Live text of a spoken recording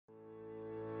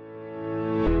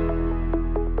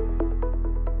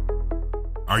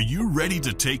Are you ready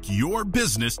to take your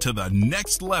business to the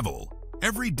next level?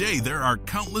 Every day there are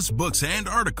countless books and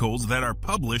articles that are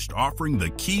published offering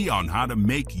the key on how to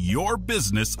make your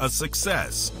business a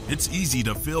success. It's easy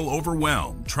to feel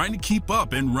overwhelmed trying to keep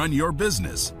up and run your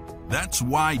business. That's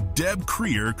why Deb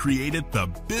Creer created the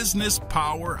Business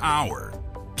Power Hour.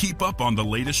 Keep up on the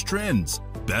latest trends,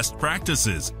 best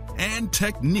practices, and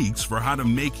techniques for how to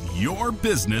make your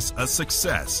business a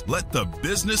success. Let the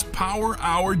Business Power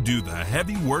Hour do the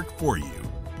heavy work for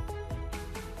you.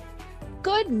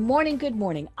 Good morning, good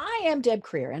morning. I am Deb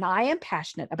Creer, and I am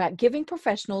passionate about giving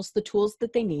professionals the tools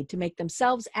that they need to make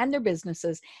themselves and their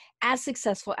businesses as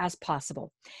successful as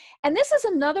possible. And this is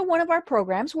another one of our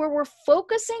programs where we're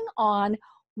focusing on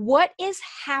what is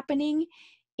happening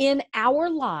in our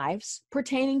lives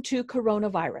pertaining to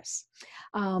coronavirus.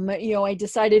 I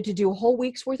decided to do a whole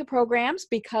week's worth of programs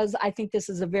because I think this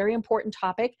is a very important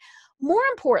topic. More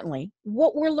importantly,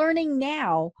 what we're learning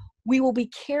now, we will be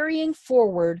carrying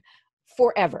forward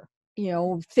forever.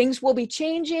 Things will be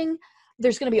changing.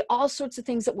 There's going to be all sorts of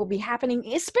things that will be happening,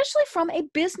 especially from a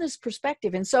business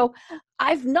perspective. And so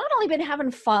I've not only been having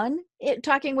fun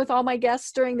talking with all my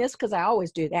guests during this, because I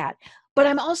always do that, but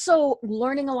I'm also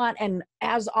learning a lot, and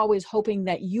as always, hoping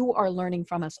that you are learning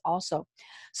from us also.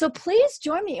 So please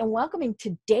join me in welcoming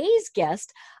today's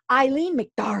guest, Eileen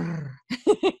McDargh.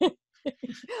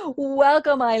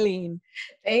 Welcome, Eileen.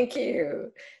 Thank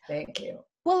you. Thank you.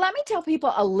 Well, let me tell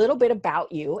people a little bit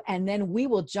about you, and then we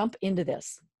will jump into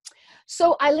this.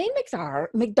 So Eileen McDargh,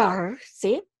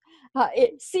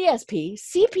 CSP,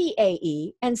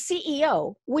 CPAE, and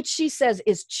CEO, which she says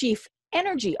is Chief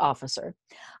Energy Officer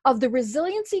of the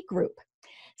Resiliency Group.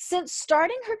 Since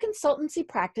starting her consultancy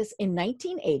practice in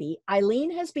 1980,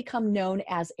 Eileen has become known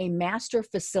as a master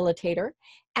facilitator,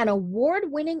 an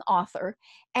award-winning author,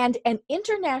 and an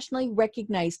internationally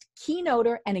recognized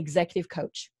keynoter and executive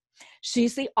coach.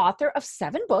 She's the author of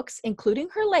 7 books, including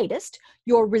her latest,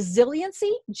 Your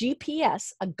Resiliency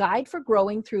GPS, a guide for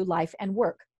growing through life and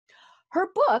work. Her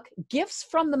book, Gifts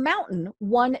from the Mountain,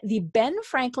 won the Ben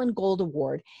Franklin Gold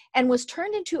Award and was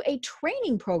turned into a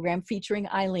training program featuring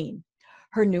Eileen.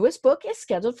 Her newest book is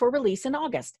scheduled for release in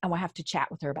August, and we'll have to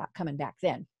chat with her about coming back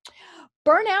then.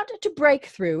 Burnout to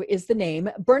Breakthrough is the name.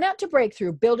 Burnout to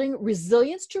Breakthrough, Building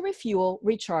Resilience to Refuel,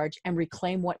 Recharge, and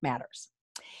Reclaim What Matters.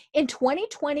 In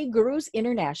 2020, Gurus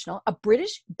International, a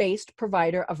British-based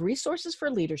provider of resources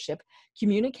for leadership,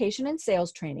 communication, and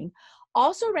sales training,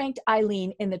 also ranked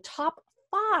Eileen in the top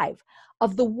 5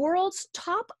 of the world's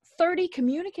top 30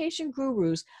 communication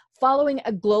gurus following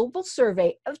a global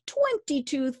survey of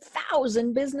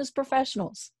 22,000 business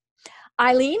professionals.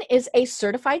 Eileen is a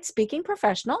certified speaking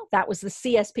professional. That was the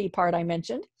CSP part I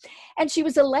mentioned. And she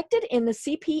was elected in the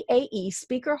CPAE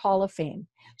Speaker Hall of Fame.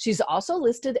 She's also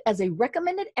listed as a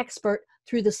recommended expert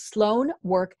through the Sloan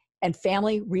Work and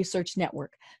Family Research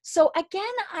Network. So again,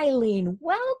 Eileen,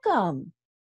 welcome.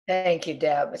 Thank you,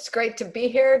 Deb. It's great to be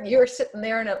here. You're sitting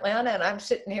there in Atlanta, and I'm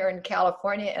sitting here in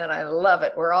California, and I love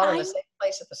it. We're all in the same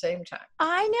place at the same time.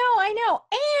 I know.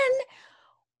 And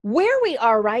where we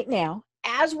are right now,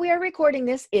 as we are recording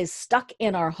this, is stuck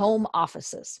in our home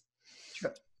offices.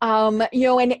 Sure. And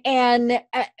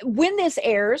when this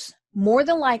airs, more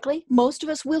than likely, most of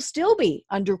us will still be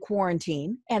under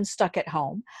quarantine and stuck at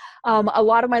home. A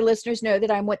lot of my listeners know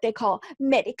that I'm what they call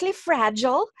medically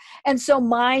fragile. And so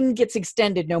mine gets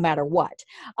extended no matter what.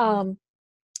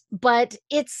 But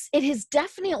it has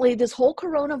definitely, this whole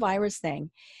coronavirus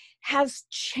thing has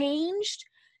changed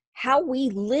how we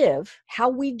live, how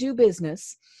we do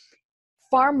business,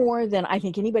 far more than I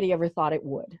think anybody ever thought it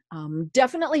would.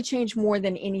 Definitely changed more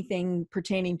than anything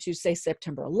pertaining to, say,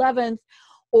 September 11th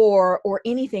or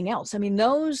anything else. I mean,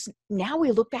 those, now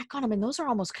we look back on them and those are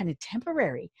almost kind of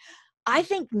temporary. I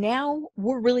think now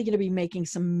we're really going to be making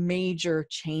some major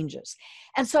changes.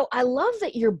 And so I love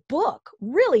that your book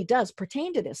really does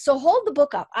pertain to this. So hold the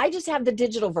book up. I just have the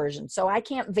digital version, so I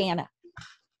can't Vanna.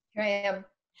 Here I am.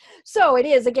 So it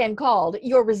is, again, called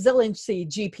Your Resiliency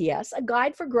GPS, a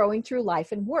guide for growing through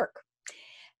life and work.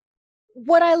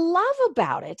 What I love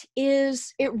about it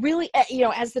is it really,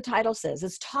 as the title says,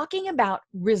 it's talking about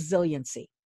resiliency.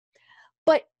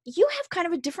 But you have kind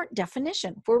of a different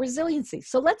definition for resiliency.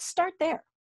 So let's start there.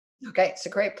 Okay, it's a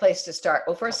great place to start.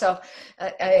 Well, first off,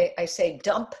 I say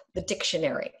dump the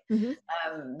dictionary.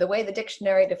 Mm-hmm. The way the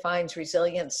dictionary defines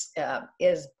resilience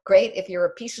is great if you're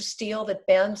a piece of steel that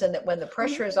bends and that when the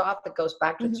pressure is off, it goes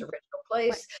back to its original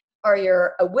place. Right. Or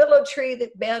you're a willow tree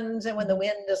that bends and when the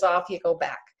wind is off, you go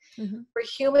back. Mm-hmm. For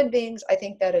human beings, I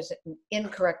think that is an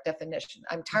incorrect definition.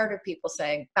 I'm tired of people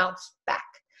saying bounce back.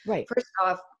 Right. First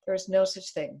off, there's no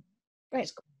such thing. Right.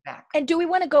 As going back. And do we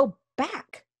want to go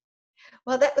back.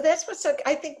 Well, that's what's so,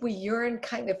 I think we yearn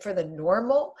kind of for the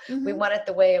normal. Mm-hmm. We want it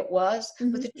the way it was.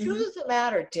 Mm-hmm. But the truth of the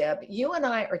matter, Deb, you and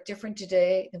I are different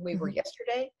today than we were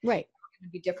yesterday. Right. We're going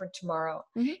to be different tomorrow.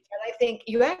 Mm-hmm. And I think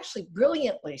you actually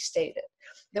brilliantly stated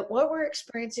that what we're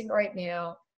experiencing right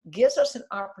now gives us an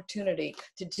opportunity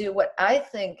to do what I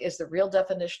think is the real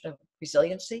definition of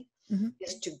resiliency,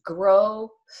 is to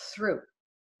grow through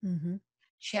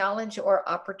challenge or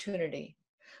opportunity.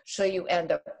 So you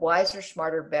end up wiser,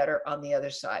 smarter, better on the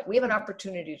other side. We have an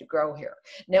opportunity to grow here.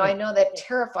 Now, I know that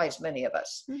terrifies many of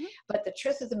us, but the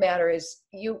truth of the matter is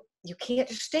you can't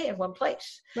just stay in one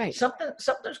place. Right.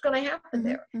 Something's going to happen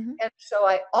there. And so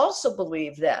I also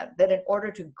believe that in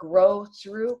order to grow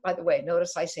through, by the way,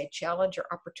 notice I say challenge or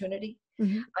opportunity.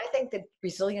 I think that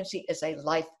resiliency is a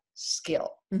life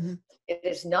skill. It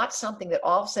is not something that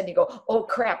all of a sudden you go, oh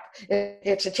crap,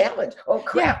 it's a challenge. Oh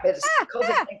crap, it's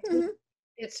COVID-19.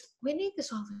 We need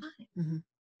this all the time,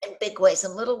 in big ways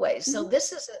and little ways. So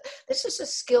this is a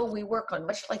skill we work on,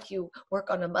 much like you work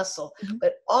on a muscle.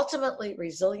 But ultimately,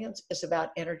 resilience is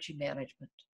about energy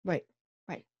management. Right,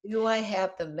 right. Do I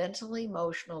have the mental,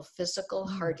 emotional, physical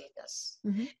hardiness?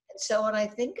 And so when I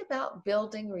think about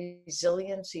building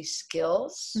resiliency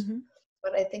skills,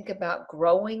 when I think about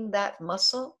growing that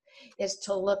muscle, is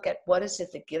to look at what is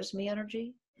it that gives me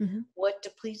energy, what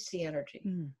depletes the energy,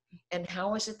 and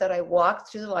how is it that I walk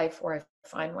through life where I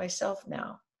find myself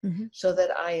now, so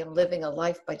that I am living a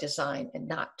life by design and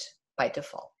not by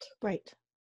default. Right.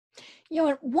 You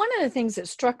know, one of the things that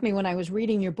struck me when I was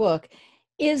reading your book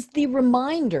is the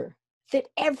reminder that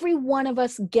every one of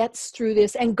us gets through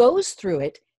this and goes through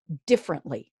it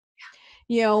differently.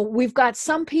 You know, we've got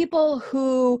some people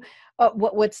who,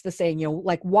 what's the saying, you know,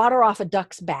 like water off a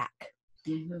duck's back.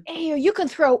 And, you know, you can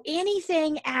throw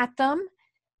anything at them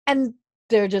and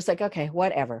they're just like, okay,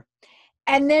 whatever.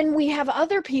 And then we have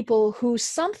other people who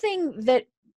something that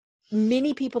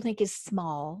many people think is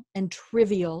small and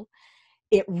trivial,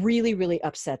 it really, really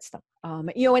upsets them.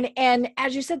 You know, and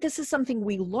as you said, this is something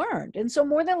we learned. And so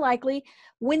more than likely,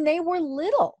 when they were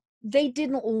little, they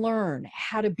didn't learn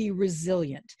how to be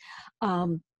resilient.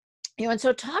 You know, and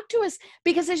so talk to us,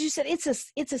 because as you said, it's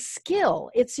a skill.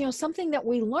 It's, you know, something that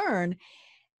we learn.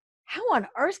 How on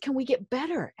earth can we get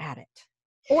better at it?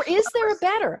 Or is there a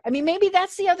better? I mean, maybe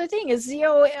that's the other thing is, you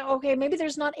know, okay, maybe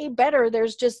there's not a better,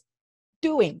 there's just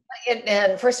doing.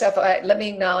 And first off, let me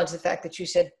acknowledge the fact that you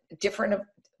said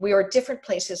we are different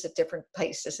places at different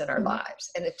places in our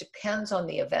lives. And it depends on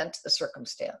the event, the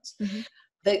circumstance.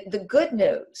 The good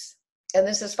news, and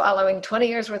this is following 20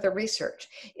 years worth of research,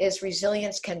 is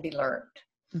resilience can be learned.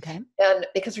 Okay. And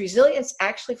because resilience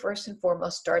actually first and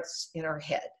foremost starts in our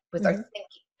head with our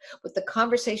thinking, with the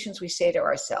conversations we say to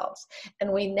ourselves.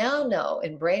 And we now know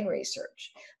in brain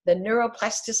research, the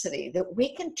neuroplasticity, that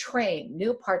we can train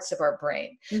new parts of our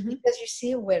brain. Because you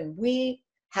see, when we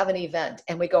have an event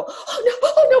and we go,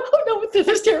 oh no, this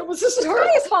is terrible, this is horrible.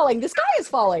 The sky is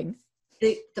falling.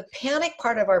 The panic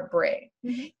part of our brain,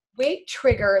 we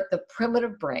trigger the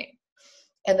primitive brain.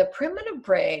 And the primitive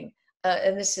brain,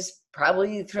 and this is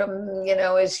probably from, you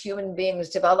know, as human beings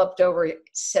developed over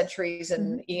centuries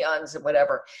and eons and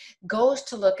whatever, goes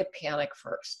to look at panic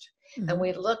first. And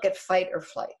we look at fight or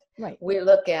flight. Right. We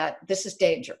look at, this is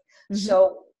danger.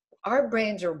 So our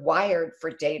brains are wired for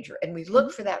danger, and we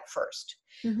look for that first.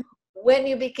 When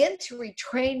you begin to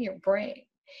retrain your brain,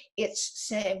 it's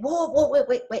saying, whoa,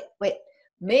 wait.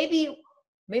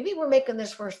 Maybe we're making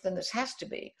this worse than this has to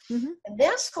be. And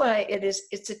that's why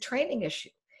it's a training issue.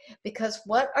 Because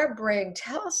what our brain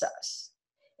tells us,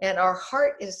 and our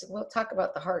heart is, we'll talk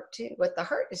about the heart too, what the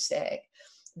heart is saying,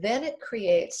 then it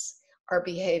creates our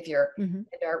behavior and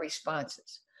our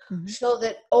responses. So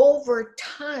that over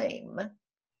time,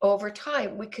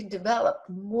 we can develop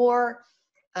more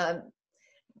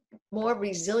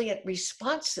resilient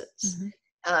responses.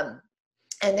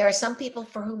 And there are some people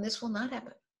for whom this will not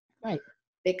happen. Right.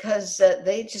 Because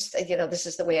they just, you know, this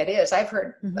is the way it is. I've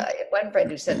heard one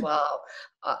friend who said, well,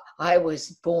 I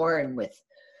was born with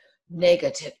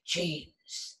negative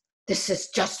genes. This is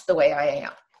just the way I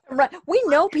am. Right. We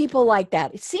know people like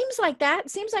that. It seems like that.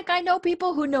 It seems like I know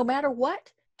people who, no matter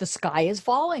what, the sky is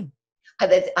falling. Now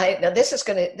this is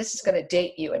gonna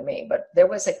date you and me, but there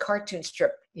was a cartoon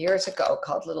strip years ago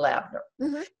called Little Abner.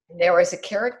 And there was a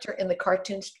character in the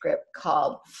cartoon strip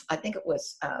called, I think it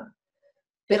was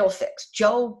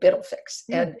Joe Biddlefix.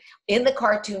 And in the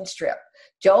cartoon strip,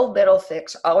 Joe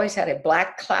Biddlefix always had a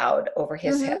black cloud over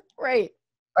his head.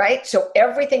 Right? So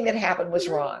everything that happened was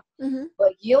wrong.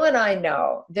 But you and I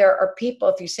know there are people,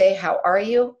 if you say, how are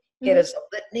you? It is a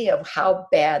litany of how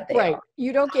bad they are.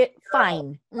 You don't get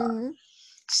fine.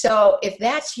 So if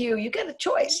that's you, you get a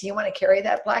choice. You want to carry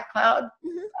that black cloud?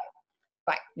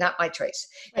 Fine, not my choice.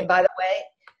 And by the way,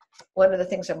 one of the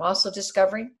things I'm also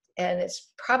discovering, and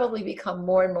it's probably become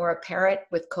more and more apparent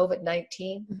with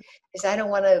COVID-19, is I don't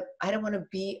want to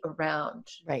be around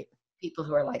people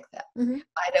who are like that.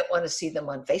 I don't want to see them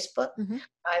on Facebook.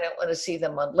 I don't want to see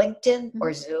them on LinkedIn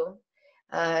or Zoom.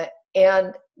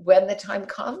 And when the time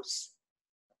comes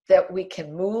that we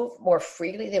can move more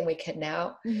freely than we can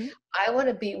now, I want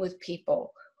to be with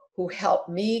people who help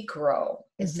me grow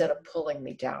instead of pulling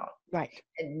me down. Right.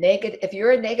 And if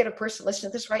you're a negative person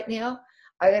listening to this right now,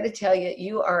 I got to tell you,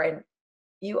 you are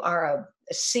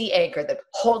a sea anchor that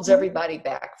holds everybody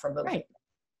back from moving.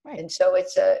 Right. And so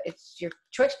it's your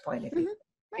choice point if you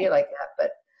feel like that.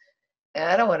 But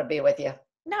I don't want to be with you.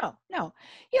 No.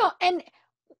 And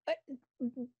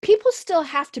people still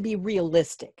have to be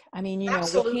realistic. I mean,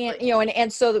 Absolutely. we can't,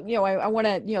 and so, I want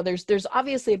to, there's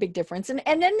obviously a big difference. And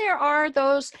then there are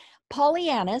those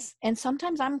Pollyannas, and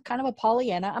sometimes I'm kind of a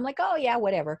Pollyanna. I'm like, oh yeah,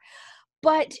 whatever.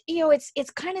 But,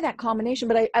 it's kind of that combination.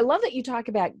 But I love that you talk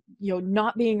about,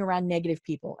 not being around negative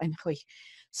people and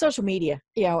social media,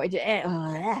 but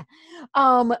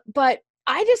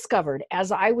I discovered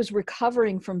as I was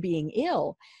recovering from being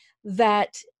ill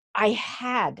that I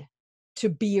had to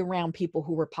be around people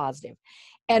who were positive.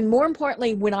 And more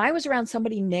importantly, when I was around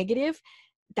somebody negative,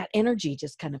 that energy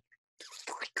just kind of,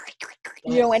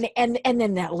 and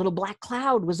then that little black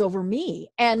cloud was over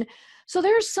me. And so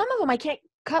there's some of them I can't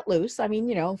cut loose. I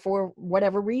mean, for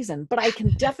whatever reason, but I can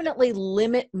definitely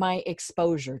limit my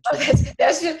exposure to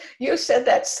them. You said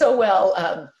that so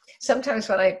well. Sometimes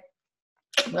when I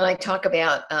talk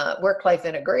about work-life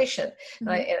integration, and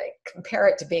I compare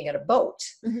it to being in a boat,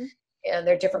 and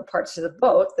there are different parts of the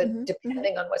boat that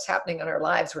depending on what's happening in our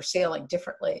lives, we're sailing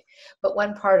differently. But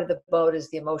one part of the boat is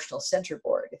the emotional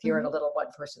centerboard. If you're in a little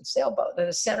one-person sailboat, and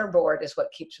a centerboard is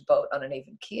what keeps a boat on an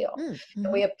even keel.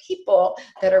 And we have people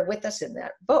that are with us in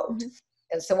that boat.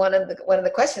 And so one of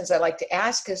the questions I like to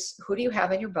ask is, who do you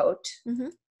have in your boat?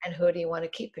 And who do you want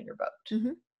to keep in your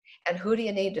boat? And who do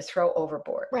you need to throw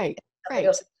overboard? Right.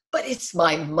 Goes, but it's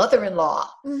my mother-in-law.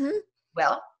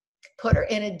 Well, put her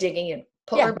in a dinghy and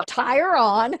tie her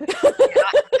on.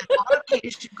 On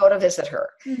occasion, go to visit her,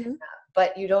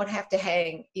 but you don't have to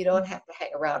hang. You don't have to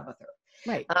hang around with her.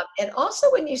 Right. And also,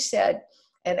 when you said,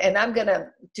 and I'm going to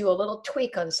do a little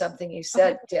tweak on something you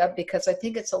said, Deb, because I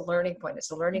think it's a learning point.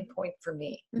 It's a learning point for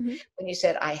me. When you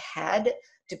said I had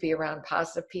to be around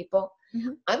positive people,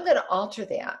 I'm going to alter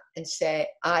that and say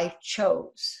I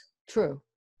chose. True.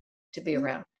 To be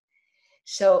around.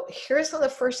 So here's one of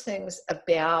the first things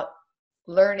about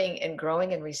learning and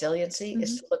growing in resiliency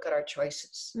is to look at our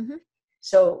choices.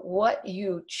 So what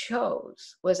you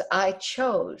chose was I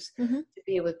chose to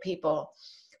be with people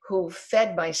who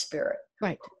fed my spirit,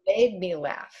 who made me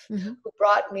laugh, who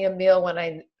brought me a meal when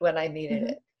I needed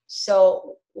it.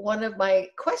 So one of my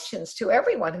questions to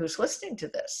everyone who's listening to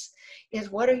this is,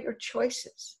 what are your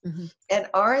choices? And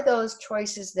are those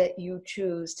choices that you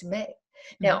choose to make?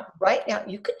 Now, right now,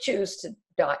 you could choose to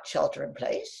not shelter in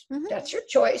place. That's your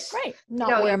choice. Right.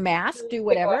 Not wear a mask, do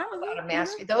whatever. Without a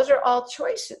mask. Those are all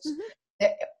choices.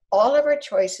 All of our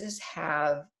choices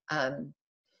have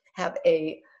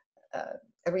a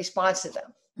response to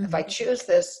them. If I choose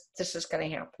this, this is going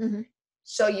to happen.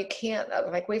 So you can't,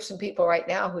 like we have some people right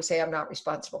now who say, I'm not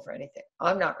responsible for anything.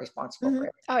 I'm not responsible for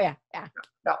anything. Oh, yeah.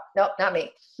 No, not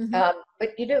me. But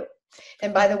you do.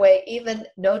 And by the way, even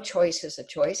no choice is a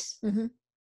choice.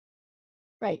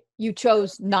 Right. You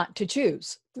chose not to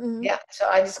choose. Yeah. So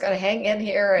I'm just going to hang in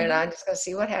here and I'm just going to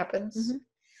see what happens.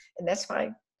 And that's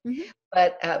fine.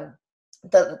 But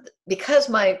because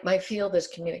my field is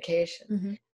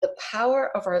communication, the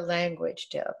power of our language,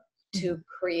 Deb, to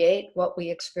create what we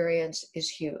experience is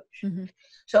huge.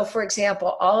 So for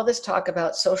example, all of this talk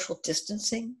about social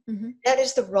distancing, that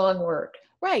is the wrong word.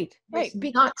 Right. It's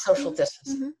not social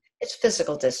distancing. It's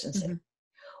physical distancing.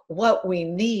 What we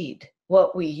need,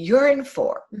 what we yearn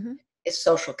for is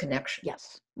social connection.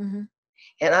 Yes. And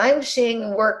I'm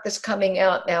seeing work that's coming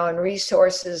out now in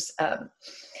resources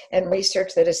and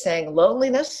research that is saying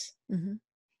loneliness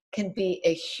can be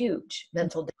a huge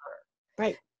mental downer.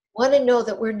 Right. Want to know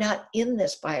that we're not in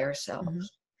this by ourselves.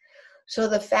 So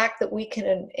the fact that we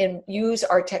can use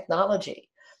our technology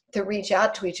to reach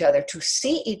out to each other, to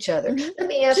see each other. Let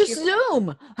me ask you. Just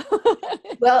Zoom.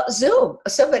 Well, Zoom.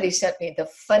 Somebody sent me the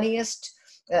funniest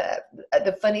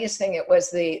thing. It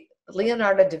was the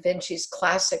Leonardo da Vinci's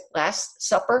classic Last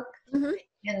Supper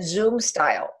in Zoom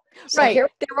style. So right.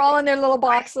 They were all in their little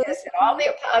boxes. And all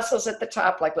the apostles at the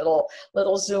top, like little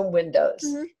Zoom windows.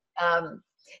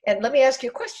 And let me ask you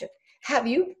a question. Have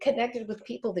you connected with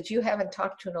people that you haven't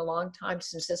talked to in a long time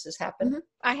since this has happened?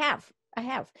 I have.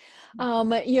 And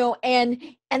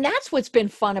that's what's been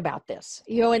fun about this,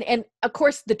 and of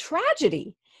course the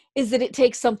tragedy is that it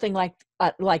takes something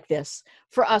like this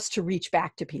for us to reach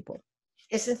back to people.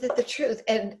 Isn't it the truth?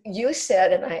 And you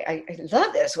said, and I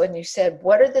love this, when you said,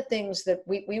 what are the things that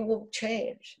we will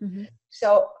change?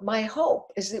 So my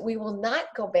hope is that we will not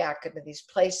go back into these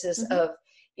places of,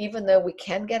 even though we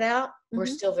can get out, we're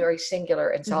still very singular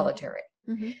and solitary.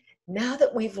 Now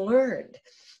that we've learned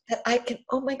that I can,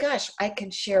 oh my gosh, I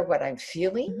can share what I'm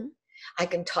feeling. I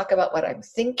can talk about what I'm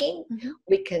thinking.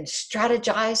 We can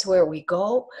strategize where we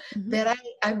go, that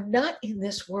I'm not in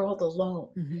this world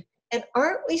alone. And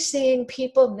aren't we seeing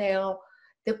people now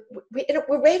that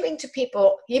we're waving to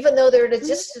people, even though they're at a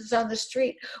distance on the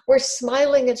street? We're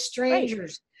smiling at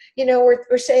strangers. Right.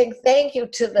 We're saying thank you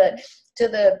to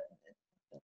the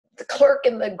clerk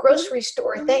in the grocery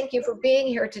store. Thank you for being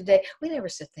here today. We never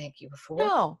said thank you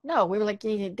before. No, we were like,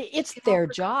 it's their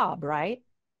job, right?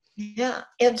 Yeah.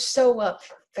 And so, in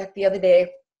fact, the other day,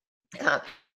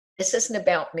 this isn't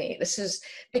about me.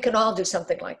 We can all do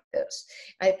something like this.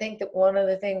 I think that one of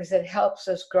the things that helps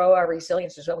us grow our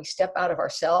resilience is when we step out of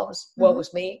ourselves. What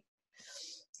was me?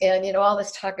 And, all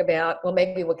this talk about, well,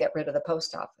 maybe we'll get rid of the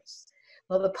post office.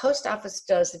 Well, the post office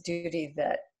does a duty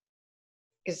that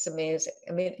is amazing.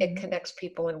 I mean, it connects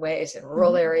people in ways in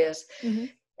rural areas. And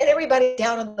everybody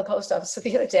down on the post office. So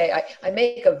the other day, I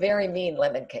make a very mean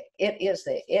lemon cake. It is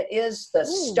the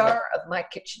star of my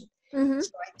kitchen. So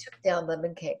I took down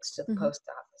lemon cakes to the post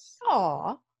office.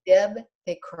 Aw. Deb,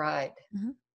 they cried.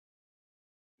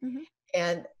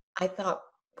 And I thought,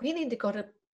 we need to go to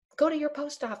your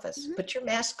post office. Put your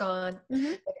mask on. They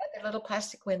got their little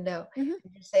plastic window. And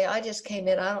you say, I just came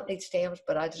in. I don't need stamps,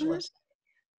 but I just want to say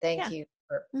thank you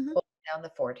for holding down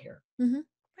the fort here.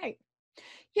 Right.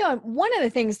 One of the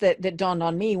things that dawned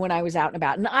on me when I was out and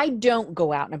about, and I don't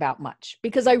go out and about much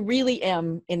because I really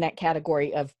am in that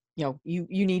category of, you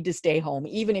need to stay home,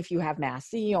 even if you have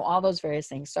masks, all those various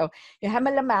things. So you have my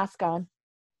little mask on,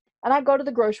 and I go to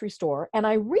the grocery store, and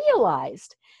I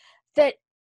realized that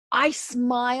I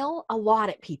smile a lot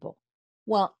at people.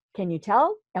 Well, can you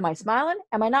tell? Am I smiling?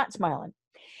 Am I not smiling?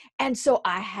 And so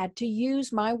I had to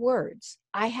use my words.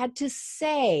 I had to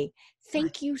say,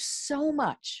 thank you so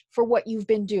much for what you've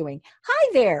been doing. Hi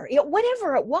there,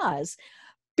 whatever it was.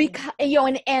 Because,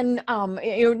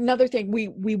 another thing, we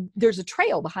there's a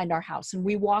trail behind our house, and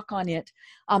we walk on it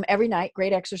every night.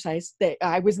 Great exercise. That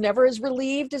I was never as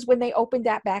relieved as when they opened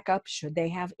that back up. Should they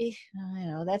have?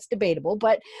 That's debatable.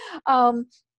 But and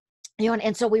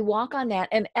so we walk on that,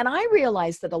 and I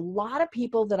realized that a lot of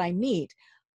people that I meet,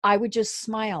 I would just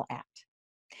smile at.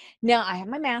 Now I have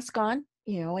my mask on,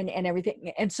 and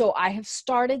everything, and so I have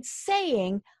started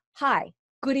saying hi,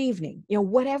 good evening,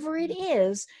 whatever it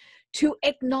is, to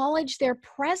acknowledge their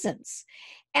presence.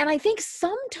 And I think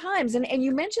sometimes, and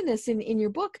you mentioned this in your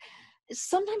book,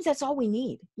 sometimes that's all we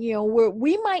need.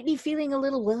 We might be feeling a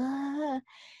little,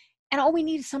 and all we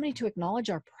need is somebody to acknowledge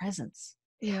our presence.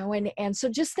 And so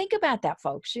just think about that,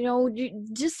 folks.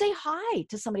 Just say hi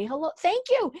to somebody. Hello, thank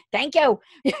you.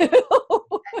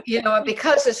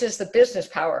 Because this is the business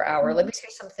power hour, let me say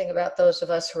something about those of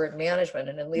us who are in management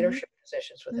and in leadership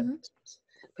positions within business.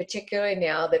 Particularly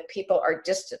now that people are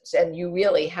distanced and you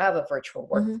really have a virtual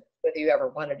workforce, whether you ever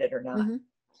wanted it or not.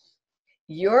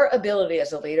 Your ability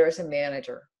as a leader, as a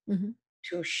manager,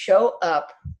 to show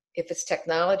up, if it's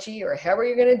technology or however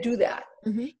you're going to do that,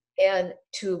 and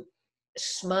to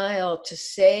smile, to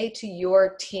say to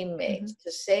your teammates,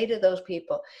 to say to those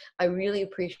people, I really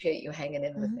appreciate you hanging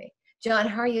in with me. John,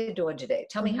 how are you doing today?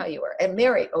 Tell me how you are. And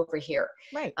Mary over here.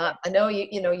 Right. I know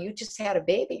you just had a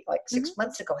baby like 6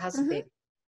 months ago. How's the baby?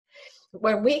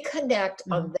 When we connect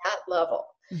on that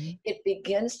level, it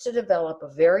begins to develop a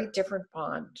very different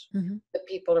bond with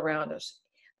people around us.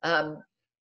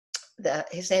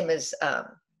 His name is,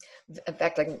 in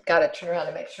fact, I got to turn around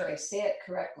to make sure I say it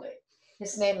correctly.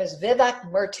 His name is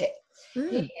Vivek Murthy.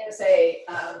 He is a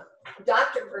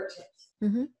Dr. Murthy.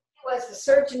 He was the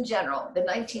Surgeon General, the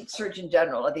 19th Surgeon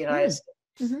General of the United States.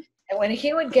 And when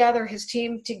he would gather his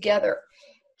team together,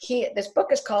 this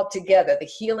book is called Together, The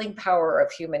Healing Power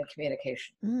of Human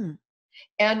Communication.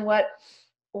 And what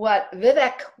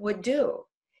Vivek would do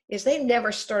is they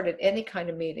never started any kind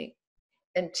of meeting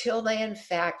until they, in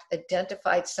fact,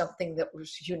 identified something that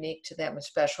was unique to them and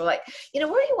special. Like, where do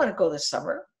you want to go this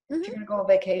summer? If you're going to go on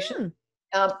vacation?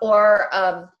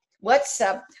 What's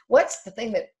the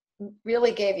thing that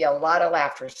really gave you a lot of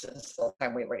laughter since the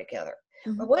time we were together?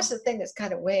 Or what's the thing that's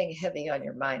kind of weighing heavy on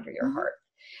your mind or your heart?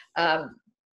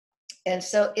 And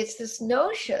so it's this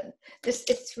notion,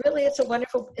 it's a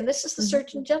wonderful, and this is the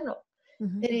Surgeon General.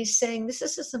 Mm-hmm. And he's saying this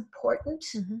is as important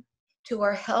Mm-hmm. to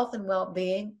our health and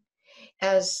well-being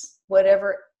as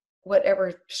whatever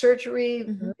surgery,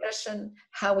 medicine,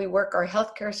 how we work our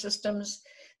healthcare systems,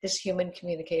 this human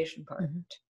communication part.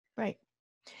 Right.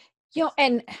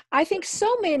 And I think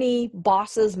so many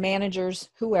bosses, managers,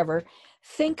 whoever,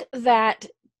 think that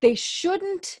they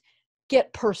shouldn't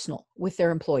get personal with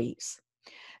their employees.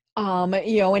 And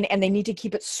they need to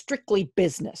keep it strictly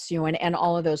business, and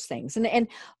all of those things.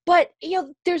 But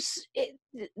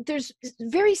there's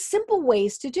very simple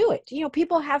ways to do it.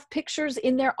 People have pictures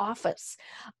in their office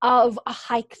of a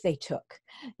hike they took,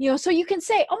 so you can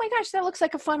say, oh my gosh, that looks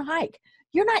like a fun hike.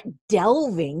 You're not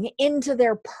delving into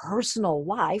their personal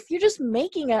life. You're just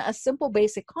making a simple,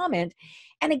 basic comment.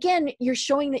 And again, you're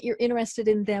showing that you're interested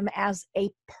in them as a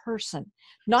person,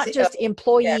 not just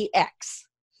employee X.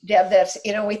 Deb, that's,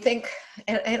 we think,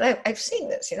 and I've seen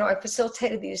this, I've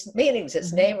facilitated these meetings,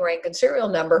 it's name, rank, and serial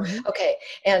number. Okay.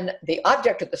 And the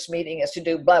object of this meeting is to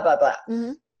do blah, blah, blah.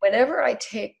 Whenever I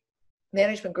take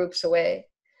management groups away,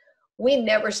 we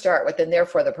never start with, and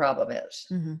therefore the problem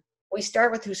is. We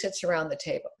start with who sits around the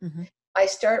table. I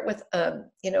start with,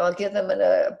 I'll give them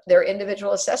their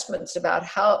individual assessments about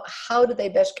how do they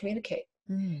best communicate.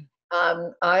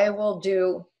 I will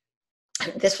do,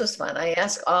 this was fun. I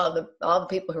asked all the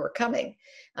people who were coming,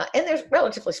 and there's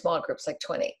relatively small groups, like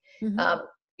 20,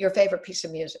 your favorite piece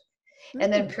of music.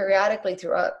 And then periodically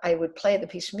throughout, I would play the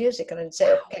piece of music and I'd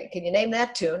say, okay, can you name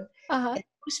that tune? And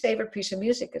whose favorite piece of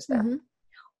music is that?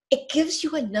 It gives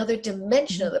you another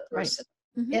dimension of the person.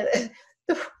 And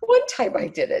the one time I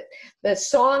did it, the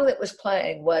song that was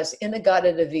playing was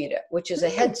In-A-Gadda-Da-Vida, which is a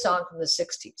head song from the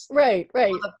 60s. Right.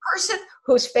 The person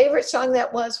whose favorite song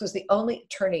that was the only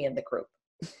attorney in the group.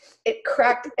 It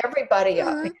cracked everybody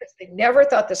up because they never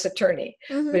thought this attorney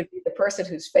would be the person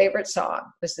whose favorite song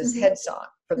was this head song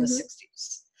from the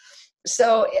 60s.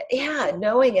 So yeah,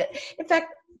 knowing it. In fact,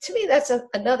 to me, that's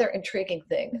another intriguing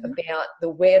thing about the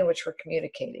way in which we're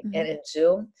communicating. And in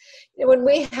Zoom, when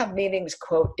we have meetings,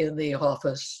 quote, in the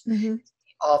office,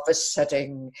 office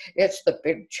setting, it's the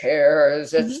big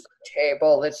chairs, it's the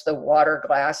table, it's the water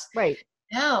glass. Right.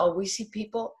 Now we see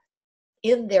people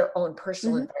in their own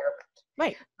personal environment.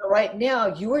 Right. So right now,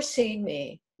 you are seeing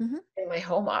me in my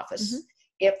home office.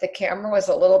 If the camera was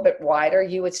a little bit wider,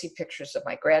 you would see pictures of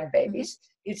my grandbabies.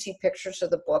 You'd see pictures of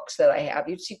the books that I have.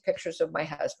 You'd see pictures of my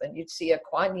husband. You'd see a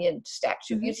Kuan Yin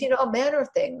statue. You'd see all manner of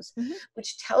things,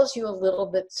 which tells you a little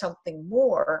bit something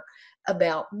more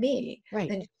about me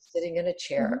than just sitting in a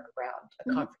chair around a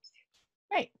conference.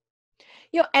 Right.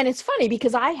 And it's funny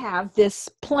because I have this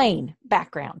plain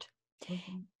background.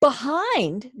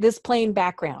 Behind this plain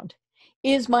background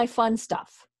is my fun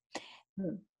stuff.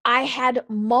 I had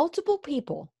multiple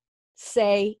people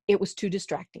say it was too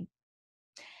distracting.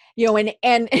 And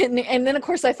then of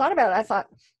course I thought about it. I thought,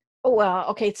 oh well,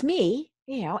 okay, it's me,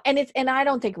 and I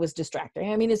don't think it was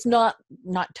distracting. I mean, it's not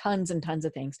tons and tons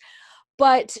of things.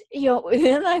 But,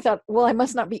 then I thought, well, I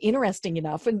must not be interesting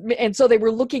enough. And so they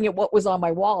were looking at what was on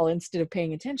my wall instead of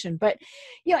paying attention. But,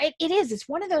 it's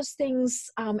one of those things.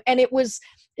 And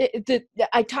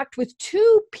I talked with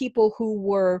two people who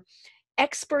were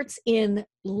experts in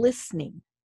listening.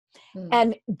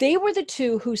 And they were the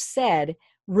two who said,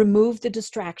 remove the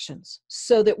distractions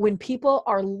so that when people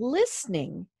are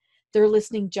listening, they're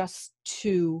listening just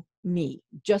to me,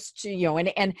 just to,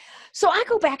 and so I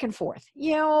go back and forth,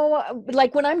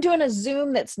 like when I'm doing a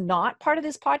Zoom that's not part of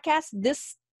this podcast,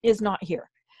 this is not here.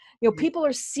 People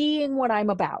are seeing what I'm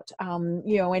about, but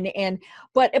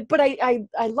I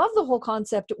love the whole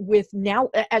concept with now,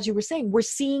 as you were saying, we're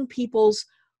seeing people's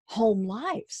home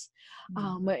lives.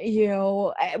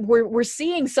 We're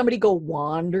seeing somebody go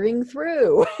wandering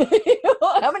through.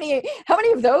 How many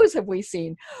of those have we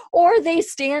seen? Or they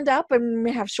stand up and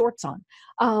have shorts on.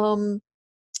 Now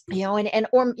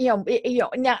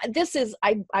this is,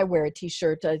 I wear a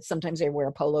t-shirt. Sometimes I wear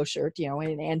a polo shirt,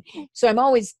 and so I'm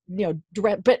always,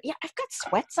 but yeah, I've got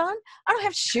sweats on. I don't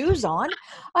have shoes on.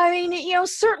 I mean,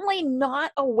 certainly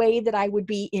not a way that I would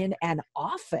be in an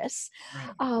office.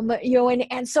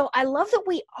 And so I love that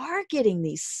we are getting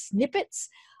these snippets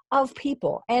of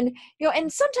people, and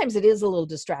and sometimes it is a little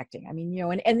distracting. I mean,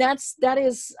 and that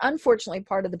is unfortunately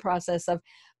part of the process of,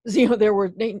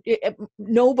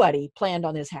 nobody planned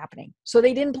on this happening. So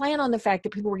they didn't plan on the fact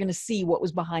that people were going to see what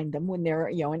was behind them when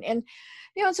they're, and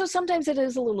so sometimes it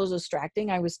is a little distracting.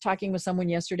 I was talking with someone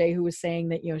yesterday who was saying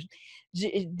that,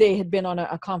 they had been on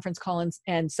a conference call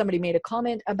and somebody made a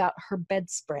comment about her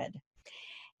bedspread.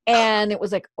 And it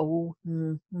was like, oh,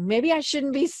 maybe I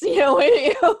shouldn't be,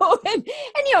 and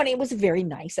it was very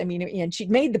nice. I mean, and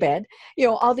she'd made the bed,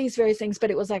 all these various things,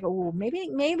 but it was like, oh,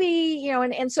 maybe,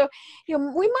 and so, we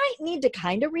might need to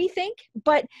kind of rethink,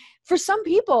 but for some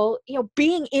people,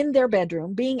 being in their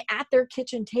bedroom, being at their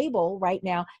kitchen table right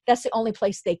now, that's the only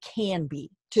place they can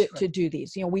be to do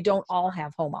these. We don't all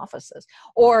have home offices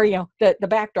or, the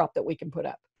backdrop that we can put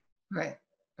up. Right.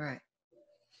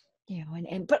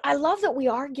 But I love that we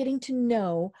are getting to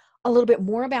know a little bit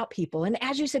more about people. And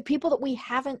as you said, people that we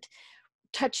haven't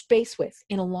touched base with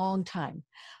in a long time.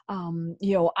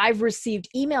 I've received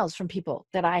emails from people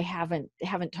that I haven't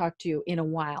talked to in a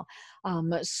while.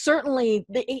 Certainly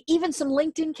even some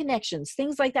LinkedIn connections,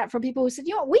 things like that from people who said,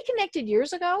 we connected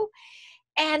years ago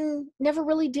and never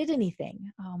really did anything.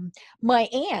 My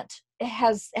aunt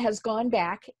has gone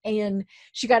back and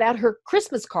she got out her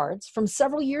Christmas cards from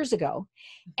several years ago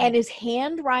and is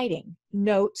handwriting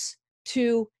notes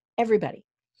to everybody.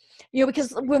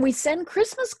 Because when we send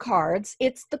Christmas cards,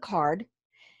 it's the card.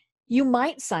 You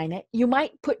might sign it. You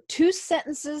might put 2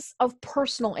 sentences of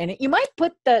personal in it. You might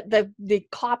put the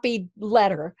copied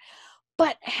letter,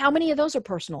 but how many of those are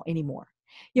personal anymore?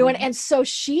 And so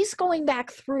she's going back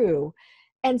through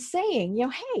and saying,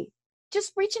 hey,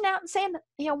 just reaching out and saying,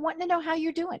 wanting to know how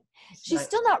you're doing. She's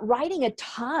still not writing a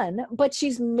ton, but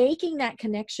she's making that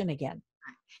connection again.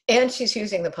 And she's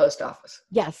using the post office.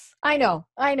 Yes, I know.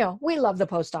 We love the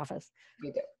post office.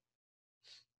 We do.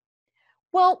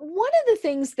 Well, one of the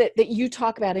things that you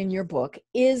talk about in your book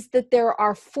is that there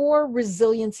are 4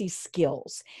 resiliency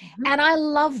skills. And I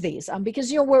love these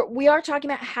because, we are talking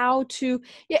about how to,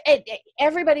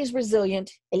 everybody's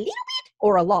resilient a little bit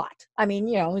or a lot. I mean,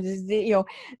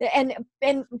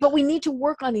 but we need to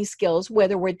work on these skills,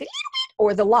 whether we're the little bit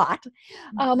or the lot.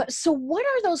 So what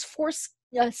are those 4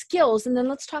 skills? And then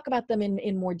let's talk about them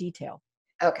in more detail.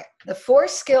 Okay. The 4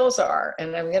 skills are,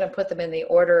 and I'm going to put them in the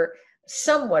order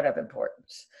somewhat of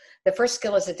importance. The first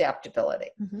skill is adaptability.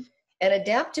 And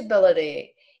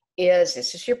adaptability is,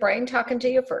 this is your brain talking to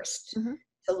you first,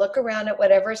 to look around at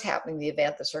whatever is happening, the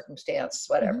event, the circumstance,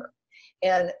 whatever,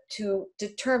 and to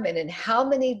determine in how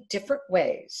many different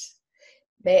ways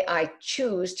may I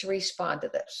choose to respond to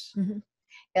this.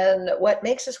 And what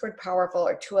makes this word powerful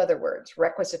are 2 other words,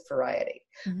 requisite variety.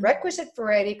 Requisite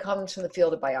variety comes from the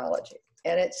field of biology.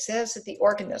 And it says that the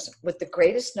organism with the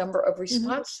greatest number of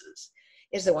responses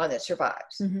is the one that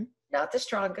survives. Not the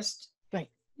strongest,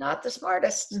 not the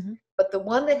smartest, but the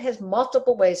one that has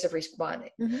multiple ways of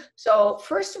responding. So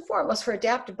first and foremost, for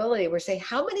adaptability, we're saying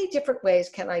how many different ways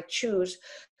can I choose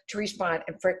to respond?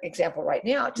 And for example, right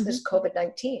now to this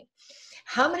COVID-19,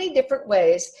 how many different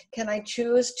ways can I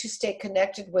choose to stay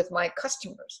connected with my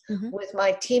customers, with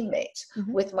my teammates,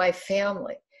 with my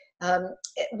family?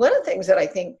 One of the things that I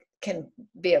think can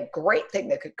be a great thing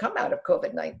that could come out of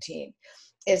COVID-19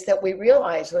 is that we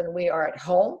realize when we are at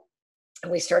home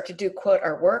and we start to do, quote,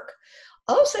 our work,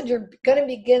 all of a sudden you're going to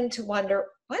begin to wonder,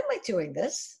 why am I doing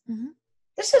this?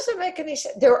 This doesn't make any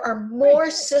sense. There are more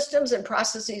systems and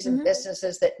processes and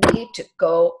businesses that need to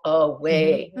go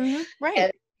away. And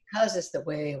because it's the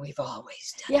way we've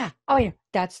always done it. Oh yeah.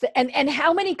 That's and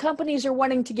how many companies are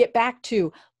wanting to get back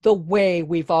to the way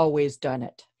we've always done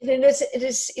it?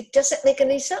 It doesn't make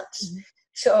any sense.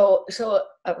 So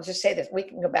I will just say this, we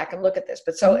can go back and look at this,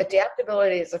 but so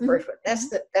adaptability is the first one. That's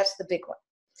the big one.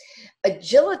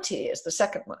 Agility is the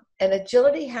second one. And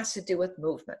agility has to do with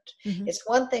movement. It's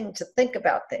one thing to think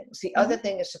about things. The other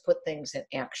thing is to put things in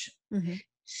action.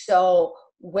 So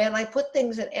when I put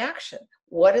things in action,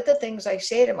 what are the things I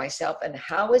say to myself and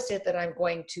how is it that I'm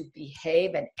going to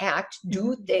behave and act,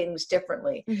 do things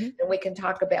differently? And we can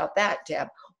talk about that, Deb.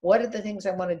 What are the things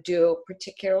I want to do,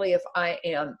 particularly if I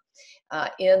am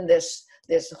in this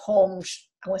home,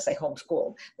 I want to say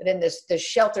homeschooled, but in this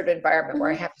sheltered environment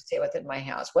where I have to stay within my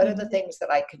house? What are the things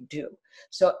that I can do?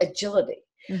 So agility.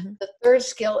 The third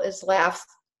skill is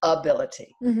laughability.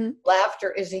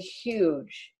 Laughter is a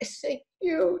huge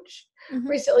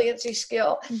resiliency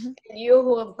skill. And you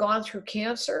who have gone through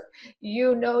cancer,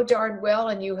 you know darn well,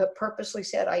 and you have purposely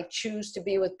said, I choose to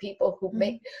be with people who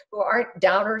aren't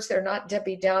downers. They're not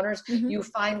Debbie Downers. You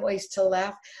find ways to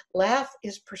laugh. Laugh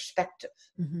is perspective.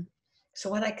 So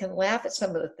when I can laugh at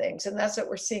some of the things, and that's what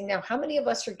we're seeing now. How many of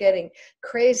us are getting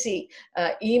crazy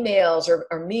emails or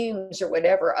memes or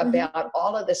whatever about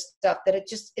all of this stuff that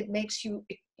it makes you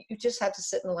just have to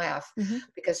sit and laugh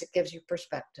because it gives you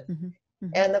perspective.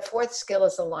 And the fourth skill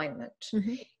is alignment.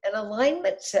 And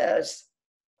alignment says,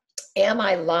 am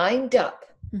I lined up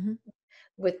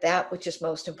with that which is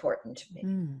most important to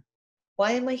me?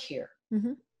 Why am I here?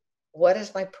 what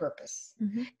is my purpose?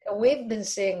 Mm-hmm. And we've been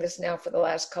seeing this now for the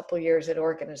last couple of years at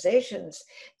organizations,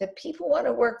 that people want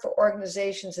to work for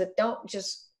organizations that don't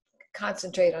just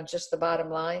concentrate on just the bottom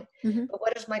line, Mm-hmm. but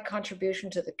what is my contribution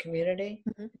to the community,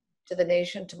 Mm-hmm. to the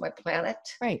nation, to my planet?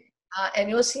 Right. And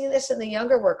you'll see this in the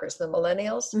younger workers, the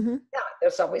millennials. Mm-hmm. Yeah,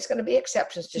 there's always going to be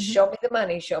exceptions. Just Mm-hmm. show me the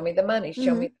money, show me the money, show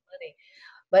Mm-hmm. me the money.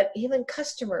 But even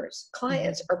customers,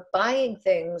 clients are buying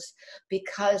things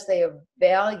because they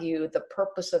value the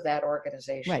purpose of that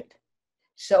organization. Right.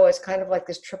 So it's kind of like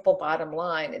this triple bottom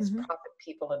line. It's Mm-hmm. profit,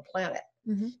 people, and planet.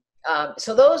 Mm-hmm.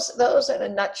 So those in a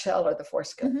nutshell are the 4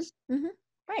 skills. Mm-hmm. Mm-hmm.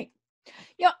 Right.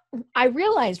 Yeah, I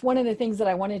realized one of the things that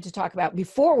I wanted to talk about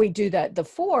before we do the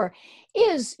 4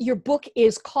 is your book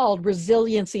is called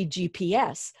Resiliency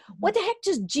GPS. What the heck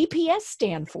does GPS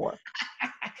stand for?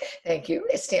 Thank you.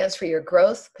 It stands for your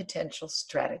growth potential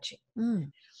strategy.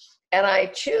 Mm. And I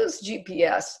choose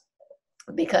GPS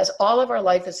because all of our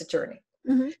life is a journey.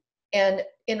 Mm-hmm. And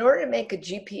in order to make a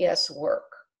GPS work,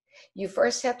 you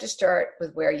first have to start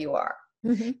with where you are.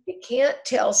 Mm-hmm. You can't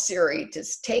tell Siri to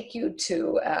take you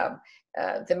to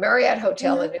the Marriott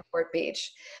Hotel in Newport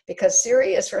Beach, because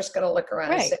Siri is first going to look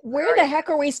around and say, where the heck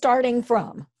are we starting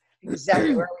from?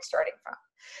 Exactly, where are we starting from?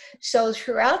 So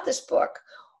throughout this book,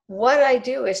 what I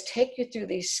do is take you through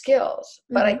these skills,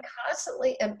 but I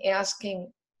constantly am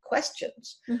asking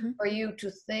questions for you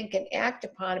to think and act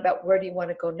upon about where do you want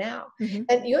to go now.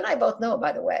 And you and I both know,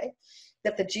 by the way,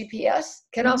 that the GPS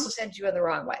can also send you in the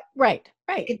wrong way. Right.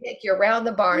 It can take you around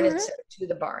the barn instead of to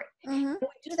the barn. And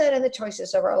we do that in the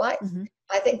choices of our life.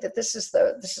 I think that this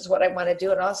is what I want to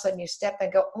do. And all of a sudden you step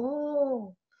and go,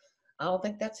 oh, I don't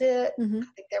think that's it. I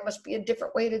think there must be a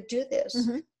different way to do this.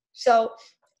 So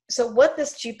what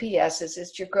this GPS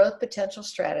is your growth potential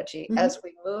strategy as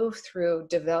we move through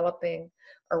developing,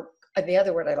 or the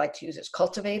other word I like to use is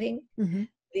cultivating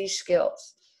these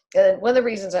skills. And one of the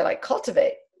reasons I like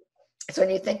cultivate is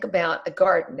when you think about a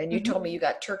garden, and you told me you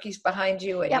got turkeys behind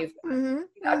you, and you've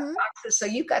got foxes, so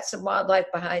you've got some wildlife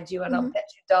behind you, and I'll bet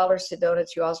you dollars to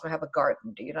donuts you also have a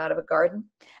garden. Do you not have a garden?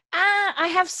 I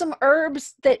have some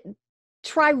herbs that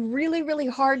try really, really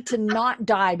hard to not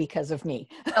die because of me.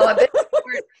 Oh, I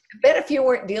bet if you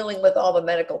weren't dealing with all the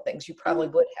medical things, you probably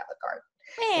would have a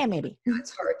garden. Maybe.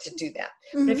 It's hard to do that.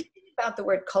 But if you think about the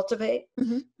word cultivate,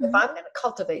 if I'm going to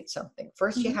cultivate something,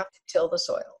 first you have to till the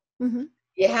soil.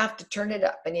 You have to turn it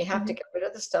up, and you have to get rid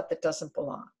of the stuff that doesn't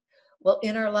belong. Well,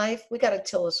 in our life, we got to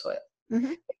till the soil.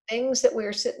 The things that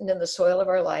we're sitting in the soil of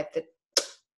our life that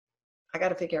I got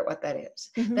to figure out what that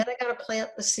is. Then I got to plant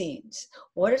the seeds.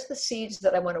 What is the seeds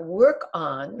that I want to work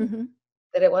on,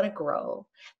 that I want to grow?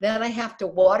 Then I have to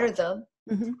water them.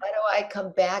 How do I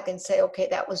come back and say, okay,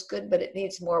 that was good, but it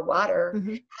needs more water?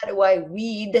 How do I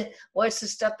weed? What's the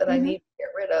stuff that I need to get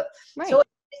rid of? Right. So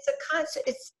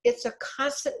it's a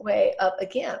constant way of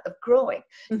growing,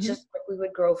 just like we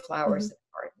would grow flowers in the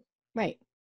garden. Right.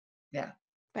 Yeah.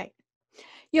 Right.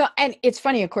 And it's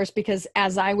funny, of course, because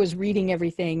as I was reading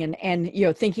everything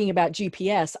and thinking about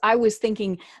GPS, I was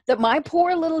thinking that my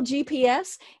poor little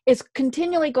GPS is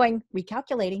continually going,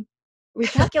 recalculating.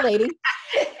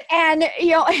 And,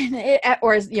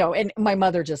 and my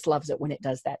mother just loves it when it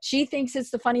does that. She thinks it's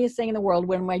the funniest thing in the world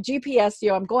when my GPS,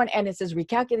 I'm going and it says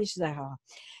recalculate. She's like,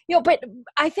 oh, but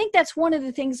I think that's one of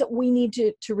the things that we need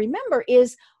to remember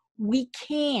is we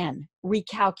can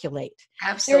recalculate.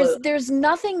 Absolutely. There's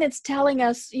nothing that's telling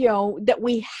us, that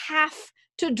we have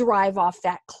to drive off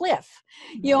that cliff.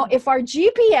 If our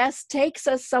GPS takes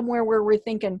us somewhere where we're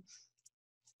thinking,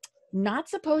 not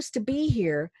supposed to be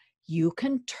here, you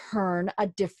can turn a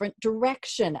different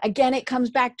direction. Again, it comes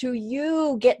back to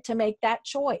you get to make that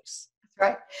choice.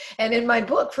 Right. And in my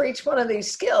book, for each one of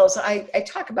these skills, I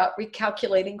talk about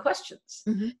recalculating questions.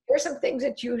 There's some things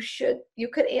that you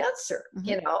could answer,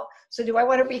 So do I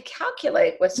want to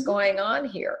recalculate what's going on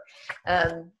here?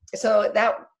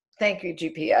 Thank you,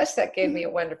 GPS. That gave me a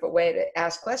wonderful way to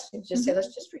ask questions. Just say,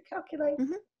 let's just recalculate.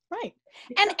 Right.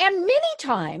 And many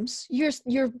times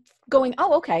you're going,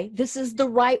 oh, okay, this is the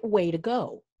right way to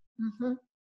go.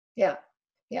 Yeah.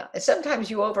 Yeah. And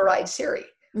sometimes you override Siri.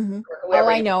 Oh,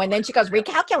 I know. And then she goes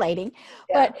recalculating.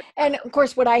 Yeah. And of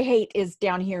course, what I hate is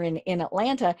down here in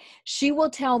Atlanta, she will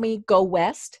tell me go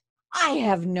west. I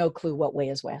have no clue what way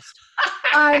is west.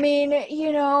 I mean,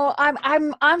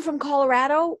 I'm from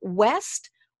Colorado. West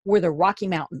were the Rocky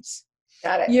Mountains.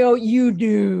 Got it. You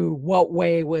knew what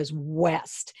way was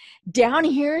west. Down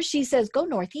here, she says, go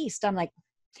northeast. I'm like,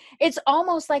 it's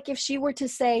almost like if she were to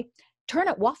say, turn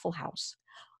at Waffle House.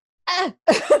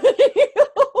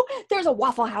 there's a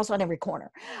Waffle House on every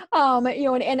corner.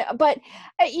 But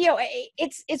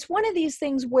it's one of these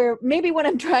things where maybe what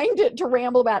I'm trying to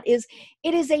ramble about is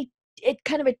it is a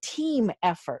kind of a team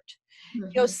effort.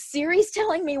 Siri's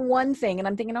telling me one thing and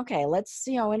I'm thinking, okay, let's,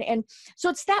 and so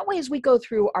it's that way as we go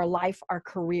through our life, our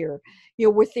career,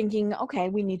 we're thinking, okay,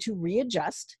 we need to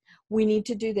readjust. We need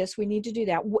to do this. We need to do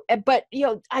that. But,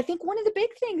 I think one of the big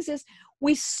things is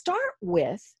we start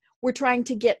with, we're trying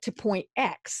to get to point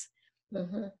X.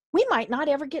 We might not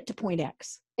ever get to point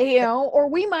X, or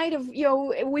we might have,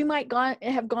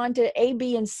 have gone to A,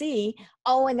 B, and C.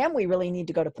 Oh, and then we really need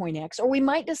to go to point X, or we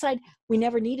might decide we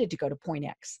never needed to go to point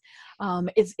X.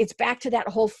 It's back to that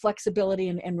whole flexibility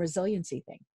and resiliency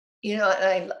thing.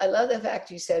 I love the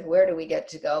fact you said, where do we get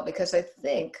to go? Because I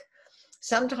think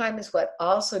sometimes what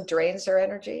also drains our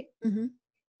energy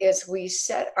is we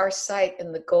set our sight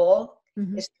and the goal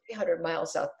is 300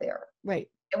 miles out there. Right.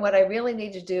 And what I really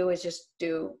need to do is just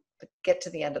get to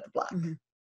the end of the block.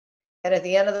 And at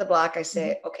the end of the block, I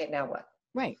say, okay, now what?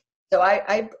 Right. So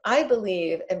I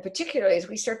believe, and particularly as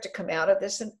we start to come out of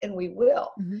this, and we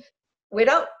will, we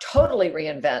don't totally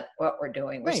reinvent what we're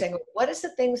doing. We're saying, what is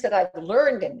the things that I've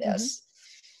learned in this,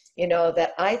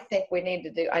 that I think I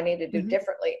need to do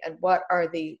differently, and what are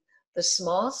the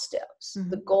small steps,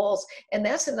 the goals. And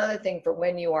that's another thing for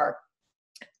when you are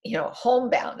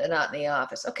homebound and not in the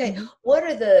office. Okay, what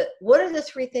are the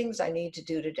 3 things I need to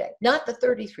do today? Not the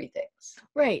 33 things.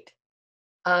 Right.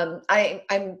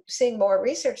 I'm seeing more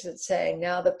research that's saying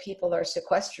now that people are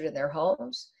sequestered in their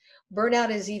homes, burnout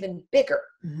is even bigger,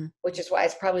 which is why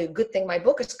it's probably a good thing my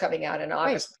book is coming out in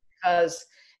August, because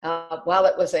while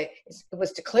it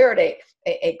was declared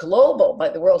a global, by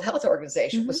the World Health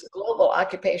Organization, was a global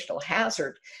occupational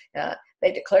hazard.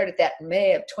 They declared it that in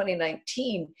May of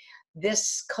 2019.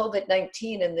 This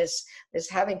COVID-19 and this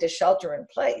having to shelter in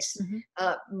place,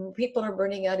 people are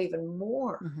burning out even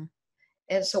more.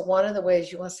 And so one of the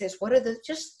ways you want to say is, what are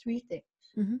just 3 things?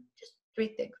 Just 3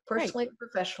 things, personally,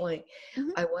 professionally,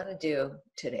 I want to do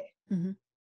today.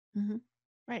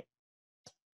 Right.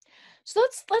 So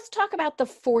let's talk about the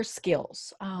 4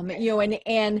 skills.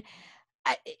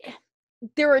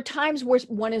 There are times where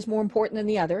one is more important than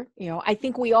the other. I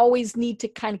think we always need to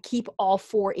kind of keep all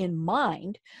 4 in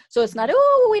mind. So it's not,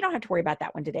 we don't have to worry about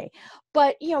that one today.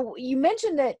 But, you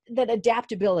mentioned that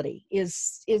adaptability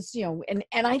is, and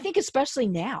I think especially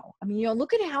now, I mean,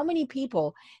 look at how many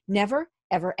people never,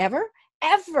 ever, ever,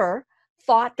 ever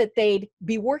thought that they'd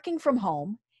be working from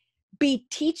home, be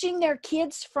teaching their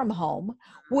kids from home,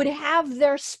 would have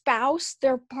their spouse,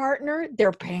 their partner,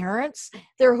 their parents,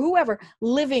 their whoever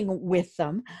living with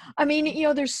them. I mean,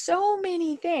 there's so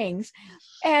many things.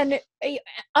 And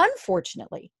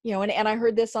unfortunately, and I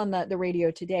heard this on the radio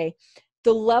today,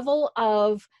 the level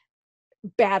of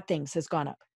bad things has gone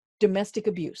up. Domestic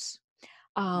abuse,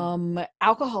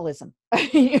 alcoholism,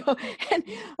 and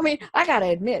I mean, I gotta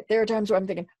admit, there are times where I'm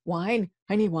thinking, wine,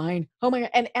 I need wine. Oh my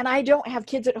God. And I don't have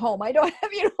kids at home. I don't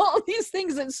have, all these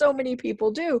things that so many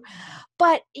people do.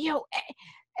 But,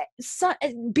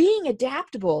 being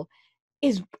adaptable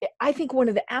is, I think, one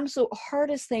of the absolute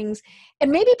hardest things.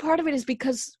 And maybe part of it is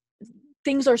because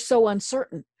things are so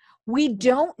uncertain. We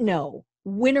don't know,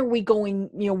 when are we going,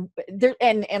 there,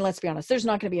 and let's be honest, there's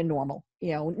not going to be a normal,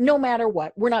 no matter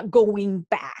what, we're not going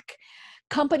back.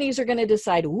 Companies are going to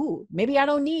decide, maybe I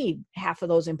don't need half of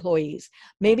those employees.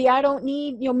 Maybe I don't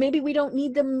need, maybe we don't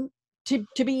need them to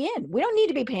be in. We don't need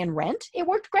to be paying rent. It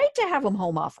worked great to have them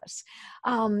home office.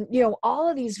 All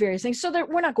of these various things, so that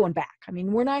we're not going back. I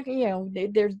mean, we're not,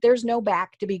 there's no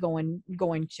back to be going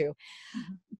to.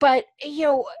 But,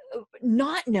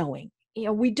 not knowing,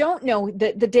 we don't know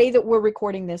that the day that we're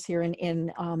recording this here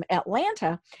in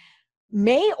Atlanta,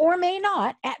 may or may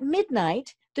not at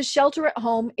midnight, the shelter at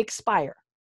home expire.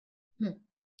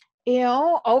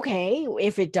 Okay,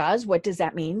 if it does, what does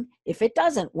that mean? If it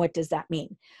doesn't, what does that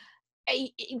mean?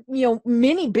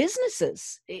 Many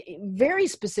businesses very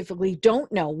specifically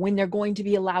don't know when they're going to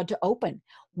be allowed to open.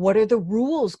 What are the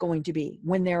rules going to be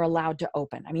when they're allowed to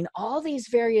open? I mean, all these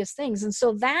various things. And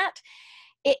so that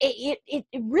it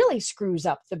really screws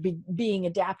up the being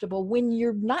adaptable when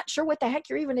you're not sure what the heck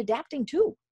you're even adapting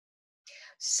to.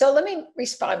 So let me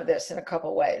respond to this in a couple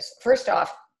of ways. First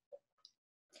off,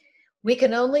 we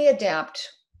can only adapt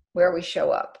where we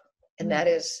show up, and that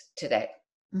is today.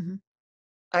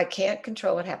 I can't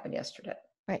control what happened yesterday.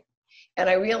 Right. And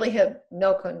I really have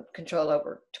no control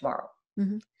over tomorrow.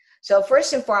 So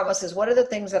first and foremost is, what are the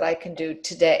things that I can do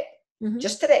today?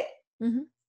 Just today.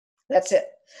 That's it.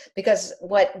 Because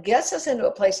what gets us into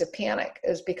a place of panic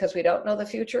is because we don't know the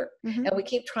future and we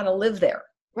keep trying to live there.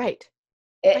 Right.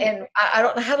 And I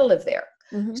don't know how to live there.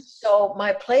 So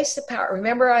my place of power,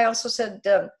 remember I also said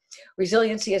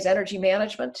resiliency is energy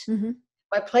management.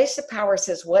 My place of power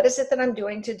says, what is it that I'm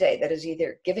doing today that is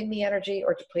either giving me energy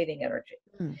or depleting energy?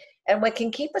 And what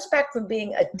can keep us back from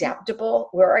being adaptable,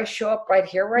 where I show up right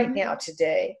here, right now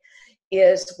today,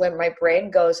 is when my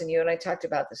brain goes, and you and I talked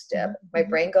about this, Deb, my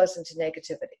brain goes into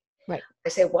negativity. Right. I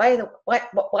say, why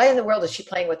in the world is she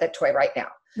playing with that toy right now?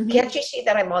 Can't you see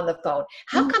that I'm on the phone?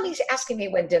 How come he's asking me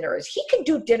when dinner is? He can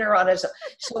do dinner on his own.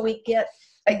 So we get,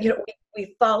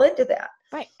 we fall into that.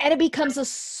 Right. And it becomes a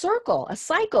circle, a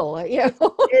cycle.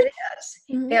 It is.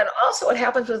 And also what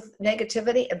happens with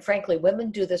negativity, and frankly,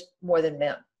 women do this more than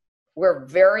men. We're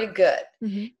very good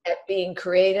at being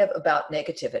creative about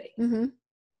negativity.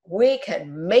 We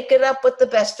can make it up with the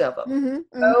best of them.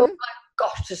 Oh my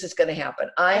gosh, this is going to happen.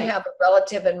 I have a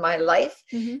relative in my life.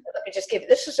 Let me just give you,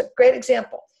 this is a great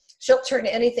example. She'll turn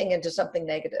anything into something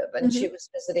negative. And she was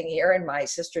visiting here, and my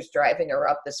sister's driving her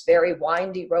up this very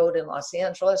windy road in Los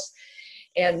Angeles.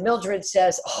 And Mildred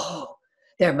says, oh,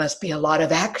 there must be a lot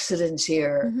of accidents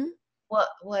here. What?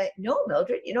 No,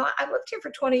 Mildred, I've lived here for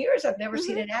 20 years. I've never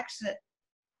seen an accident.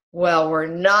 Well, we're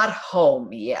not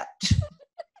home yet.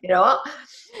 Yeah.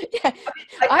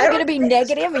 I'm going to be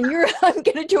negative, and I'm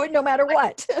going to do it no matter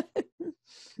what.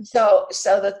 So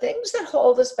the things that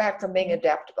hold us back from being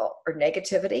adaptable are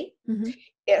negativity.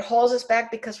 It holds us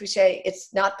back because we say,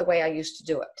 it's not the way I used to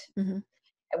do it.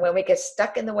 And when we get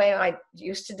stuck in the way I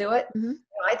used to do it,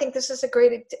 I think this is a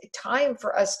great time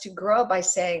for us to grow by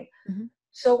saying,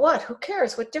 so what? Who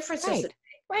cares? What difference does it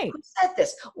make? Who said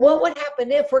this? What would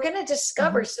happen if we're going to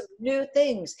discover some new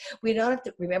things? We don't have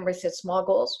to, remember I said small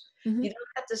goals. You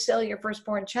don't have to sell your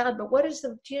firstborn child, but what is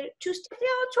the two-step? Yeah,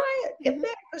 I'll try it. Get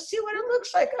back. Let's see what it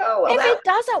looks like. Oh, well, if it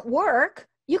doesn't work,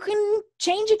 you can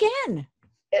change again.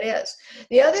 It is.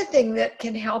 The other thing that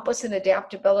can help us in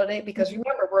adaptability, because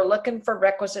remember, we're looking for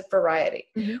requisite variety.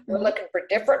 We're looking for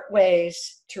different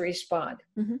ways to respond,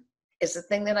 is the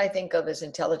thing that I think of as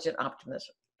intelligent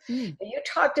optimism. You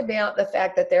talked about the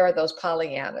fact that there are those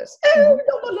Pollyannas.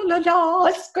 Oh,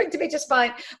 it's going to be just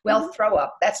fine. Well, throw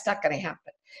up. That's not going to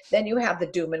happen. Then you have the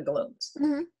doom and glooms.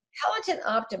 Intelligent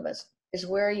optimism is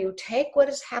where you take what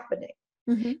is happening,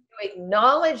 you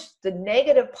acknowledge the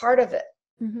negative part of it.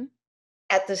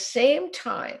 At the same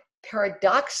time,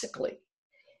 paradoxically,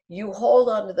 you hold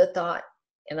on to the thought,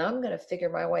 and I'm going to figure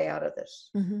my way out of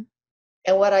this.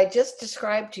 And what I just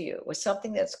described to you was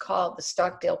something that's called the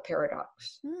Stockdale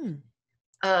paradox.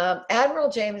 Admiral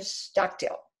James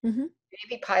Stockdale,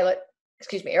 Navy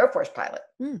Air Force pilot,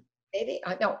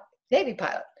 Navy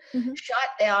pilot, shot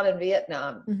down in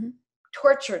Vietnam,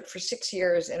 tortured for 6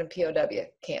 years in a POW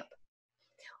camp.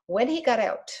 When he got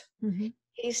out,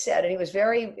 he said, and he was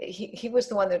he was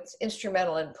the one that's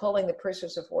instrumental in pulling the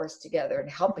prisoners of war together and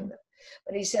helping them.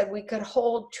 But he said we could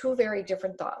hold two very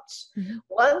different thoughts.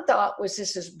 One thought was,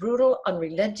 this is brutal,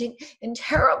 unrelenting, and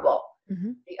terrible.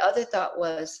 The other thought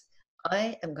was,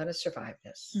 I am going to survive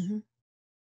this.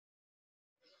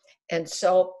 And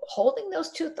so holding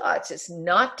those two thoughts is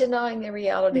not denying the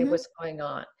reality of what's going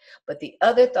on. But the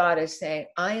other thought is saying,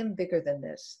 I am bigger than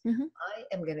this. I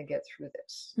am going to get through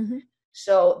this.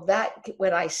 So that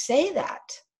when I say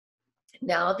that,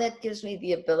 now that gives me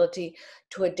the ability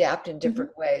to adapt in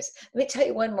different ways. Let me tell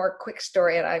you one more quick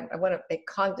story, and I want to make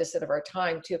cognizant of our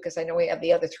time too, because I know we have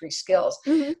the other three skills.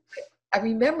 I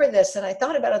remember this, and I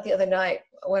thought about it the other night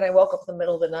when I woke up in the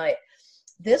middle of the night.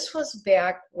 This was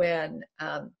back when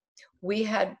we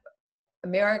had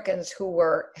Americans who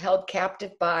were held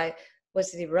captive by,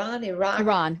 was it Iran?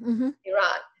 Iran.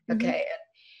 Okay.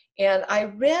 And I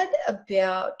read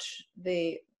about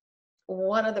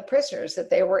one of the prisoners that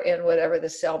they were in, whatever the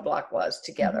cell block was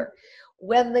together.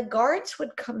 When the guards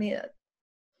would come in,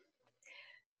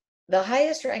 the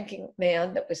highest ranking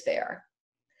man that was there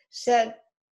said,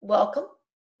 welcome,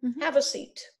 have a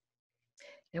seat.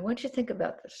 Now, I want you to think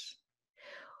about this.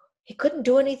 He couldn't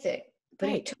do anything, but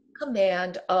he took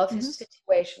command of his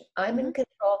situation. I'm in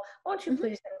control. Won't you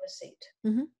please have a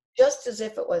seat? Just as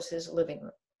if it was his living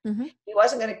room. He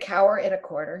wasn't going to cower in a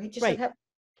corner. He just said,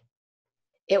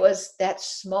 it was that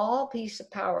small piece of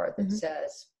power that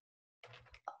says,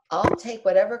 I'll take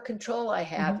whatever control I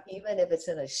have, even if it's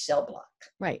in a cell block.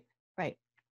 Right.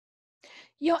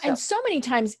 And so many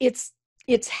times it's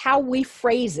how we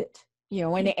phrase it,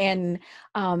 and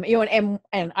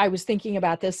I was thinking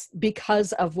about this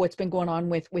because of what's been going on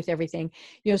with everything.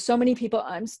 So many people,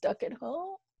 I'm stuck at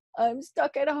home.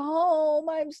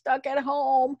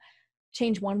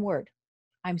 Change one word.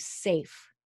 I'm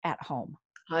safe at home.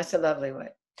 Oh, that's a lovely way.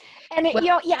 And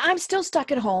I'm still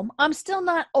stuck at home. I'm still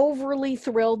not overly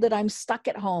thrilled that I'm stuck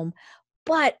at home,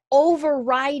 But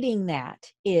overriding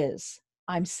that is,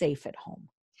 I'm safe at home.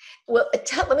 Well,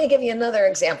 let me give you another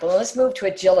example. Let's move to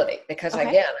agility, because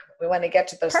again, we want to get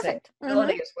to those things.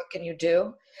 Agility is, what can you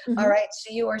do? All right,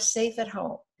 so you are safe at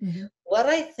home. What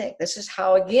I think, this is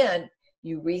how, again,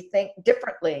 you rethink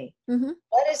differently.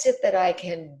 What is it that I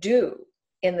can do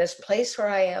in this place where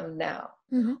I am now?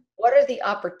 What are the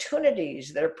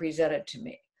opportunities that are presented to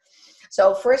me?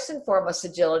 So first and foremost,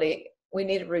 agility, we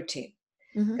need a routine.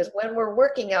 Because when we're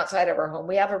working outside of our home,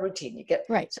 we have a routine. You get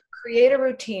right. So create a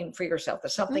routine for yourself.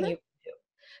 There's something you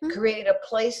can do. Create a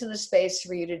place and a space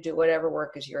for you to do whatever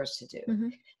work is yours to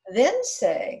do. Then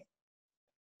say,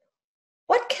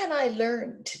 what can I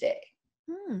learn today?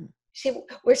 See,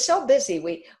 we're so busy.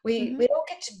 We don't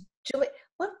get to do it.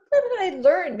 What did I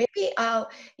learn? Maybe I'll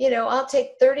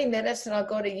take 30 minutes and I'll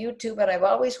go to YouTube, and I've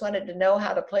always wanted to know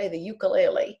how to play the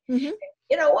ukulele. You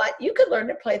know what? You could learn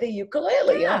to play the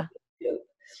ukulele. Yeah.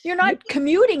 You're not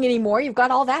commuting anymore. You've got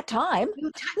all that time.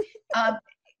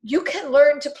 You can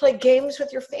learn to play games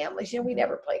with your families. We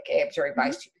never play games or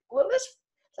advice to people. Well,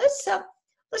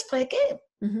 let's play a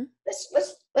game.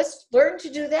 Let's learn to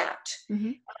do that.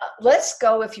 Let's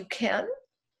go, if you can.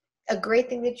 A great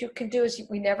thing that you can do is,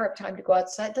 we never have time to go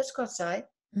outside. Let's go outside.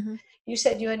 You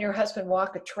said you and your husband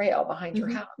walk a trail behind your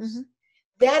house.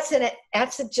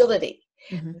 That's agility.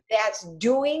 That's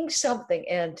doing something,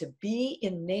 and to be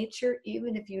in nature,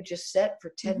 even if you just sit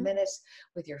for 10 minutes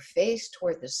with your face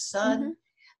toward the sun.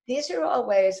 These are all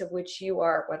ways of which you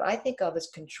are, what I think of as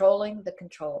controlling the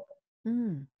controllable.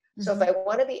 So if I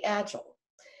want to be agile,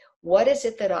 what is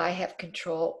it that I have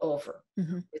control over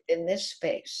within this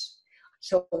space?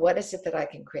 So what is it that I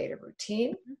can create a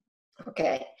routine?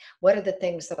 Okay. What are the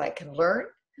things that I can learn?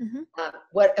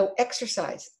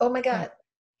 Exercise? Oh my God.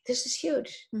 This is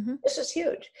huge. This is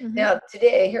huge. Now,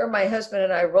 today, here my husband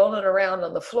and I rolling around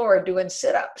on the floor doing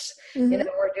sit-ups. We're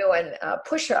doing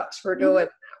push-ups. We're doing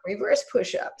reverse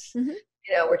push-ups.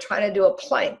 We're trying to do a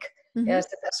plank. It's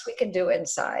the best we can do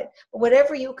inside. But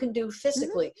whatever you can do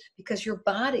physically, because your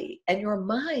body and your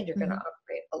mind are going to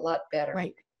operate a lot better.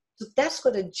 Right. So that's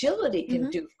what agility can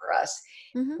do for us.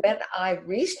 When I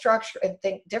restructure and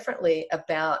think differently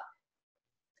about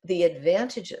the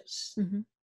advantages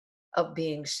of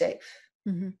being safe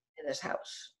in this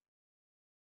house.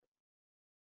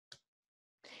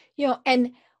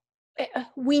 And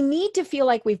we need to feel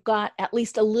like we've got at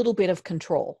least a little bit of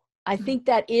control. I think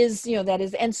that is,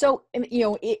 and so,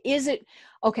 is it,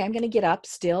 okay, I'm going to get up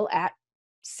still at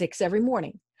 6 every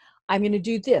morning. I'm going to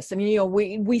do this. I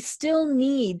mean, we still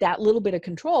need that little bit of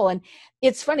control. And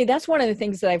it's funny, that's one of the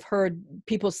things that I've heard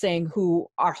people saying who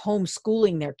are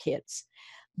homeschooling their kids.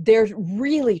 They're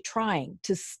really trying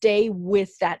to stay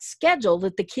with that schedule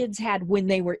that the kids had when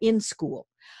they were in school,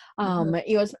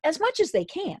 as much as they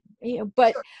can.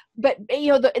 But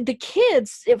the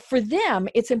kids, for them,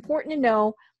 it's important to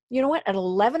know, what, at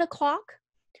 11 o'clock,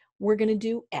 we're going to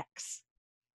do X.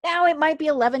 Now it might be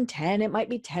 11:10, it might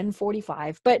be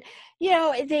 10:45, but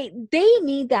they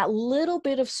need that little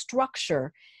bit of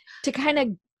structure to kind of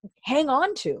hang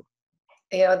on to.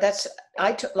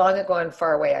 Long ago and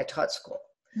far away, I taught school.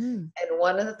 And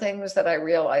one of the things that I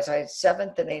realized, I had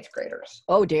 7th and 8th graders.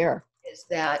 Oh dear. Is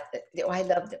that I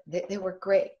loved them. They were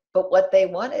great. But what they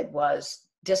wanted was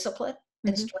discipline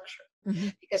and structure,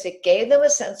 because it gave them a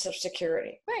sense of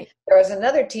security. Right. There was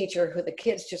another teacher who the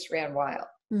kids just ran wild.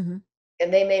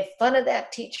 And they made fun of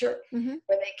that teacher when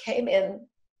they came in.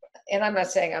 And I'm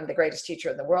not saying I'm the greatest teacher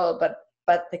in the world,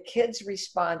 but the kids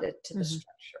responded to the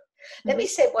structure. Let me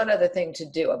say one other thing to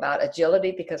do about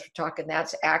agility, because we're talking,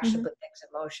 that's action, but things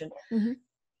in motion.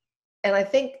 And I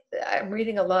think I'm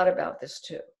reading a lot about this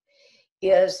too,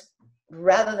 is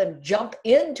rather than jump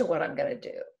into what I'm going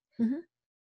to do,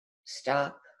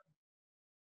 stop,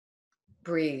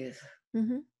 breathe.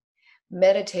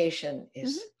 Meditation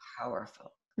is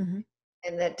powerful.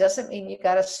 And that doesn't mean you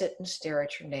got to sit and stare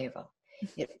at your navel.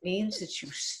 It means that you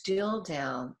still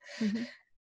down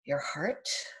your heart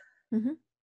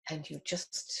and you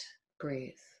just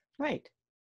breathe. Right.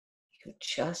 You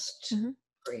just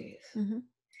breathe.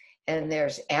 And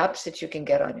there's apps that you can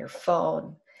get on your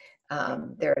phone.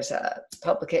 There's a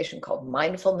publication called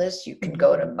Mindfulness. You can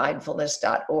go to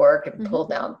mindfulness.org and pull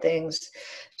down things.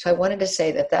 So I wanted to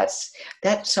say that that's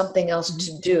something else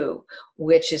to do,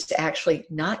 which is actually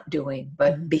not doing,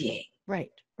 but being.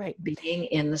 Right. Right. Being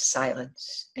in the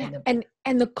silence. And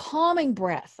the calming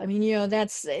breath. I mean,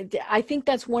 I think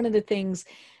that's one of the things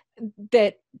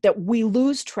that we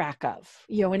lose track of,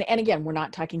 and again, we're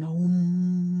not talking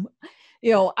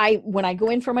when I go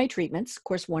in for my treatments, of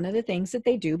course, one of the things that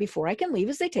they do before I can leave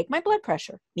is they take my blood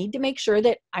pressure. Need to make sure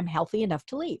that I'm healthy enough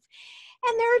to leave.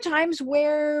 And there are times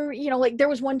where, like there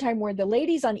was one time where the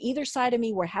ladies on either side of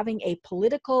me were having a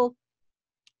political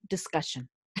discussion.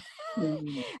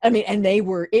 Mm. I mean, and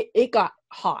it got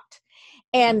hot.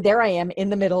 And there I am in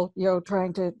the middle,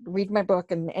 trying to read my book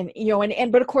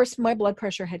but of course my blood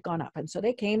pressure had gone up. And so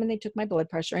they came and they took my blood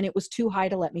pressure and it was too high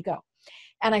to let me go.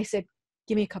 And I said,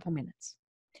 give me a couple minutes.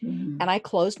 Mm. And I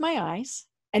closed my eyes.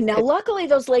 And now luckily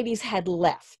those ladies had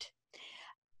left.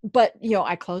 But,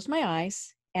 I closed my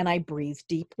eyes and I breathed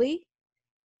deeply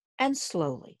and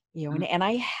slowly, and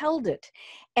I held it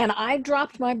and I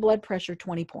dropped my blood pressure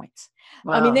 20 points.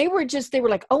 Wow. I mean, they were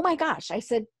like, oh my gosh. I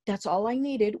said, that's all I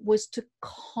needed was to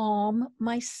calm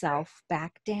myself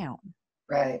back down.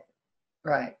 Right.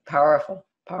 Powerful.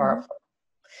 Mm-hmm.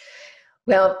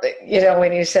 Well,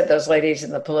 when you said those ladies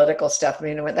and the political stuff, I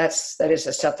mean, that is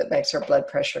the stuff that makes our blood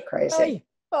pressure crazy.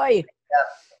 Oy. Yeah.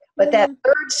 But that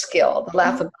third skill, the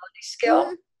laughability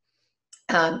skill,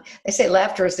 they say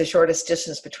laughter is the shortest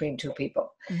distance between two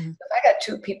people. Mm-hmm. If I got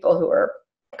two people who are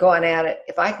going at it,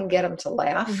 if I can get them to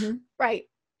laugh, right,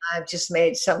 I've just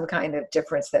made some kind of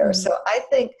difference there. Mm-hmm. So I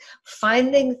think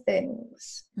finding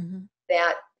things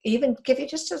that even give you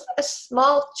just a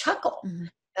small chuckle,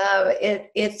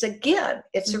 it's a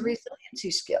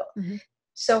resiliency skill. Mm-hmm.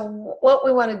 So what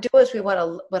we want to do is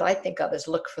what I think of as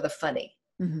look for the funny.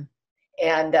 Mm-hmm.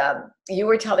 And you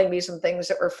were telling me some things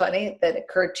that were funny that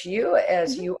occurred to you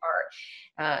as you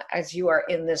are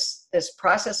in this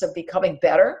process of becoming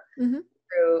better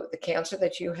through the cancer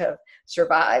that you have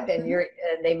survived, and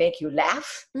and they make you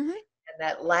laugh. And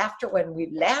that laughter, when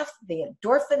we laugh, the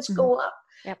endorphins go up.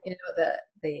 Yep.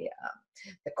 The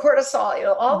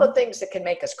cortisol, all the things that can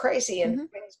make us crazy and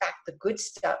brings back the good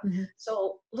stuff.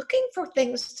 So looking for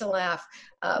things to laugh.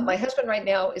 My husband right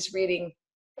now is reading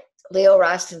Leo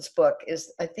Rostin's book.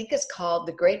 I think it's called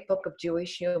The Great Book of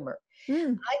Jewish Humor. I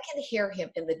can hear him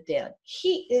in the den.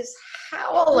 He is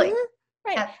howling.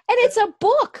 Right. And it's a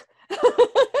book.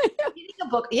 Reading a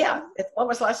book. Yeah. When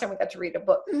was the last time we got to read a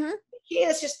book? He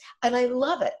is just, and I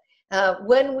love it.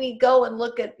 When we go and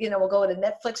look at, we'll go to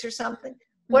Netflix or something.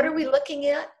 What are we looking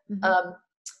at?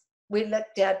 We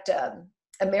looked at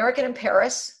American in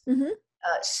Paris,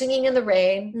 Singing in the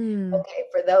Rain. Okay,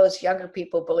 for those younger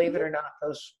people, believe it or not,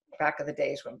 those back in the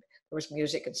days when there was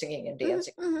music and singing and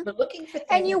dancing. But looking for things.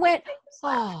 And you went,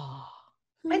 oh.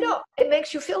 I know. It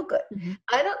makes you feel good.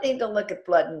 I don't need to look at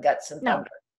blood and guts and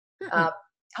thunder.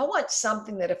 I want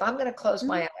something that if I'm going to close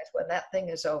my eyes when that thing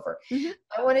is over,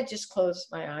 I want to just close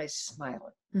my eyes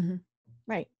smiling.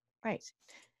 Right.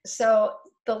 So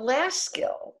the last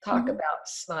skill, talk about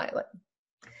smiling.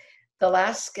 The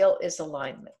last skill is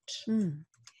alignment. And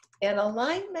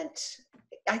alignment,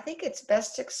 I think it's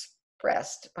best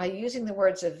expressed by using the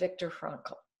words of Viktor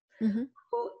Frankl,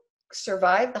 who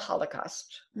survived the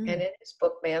Holocaust. And in his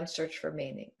book, Man's Search for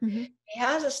Meaning, he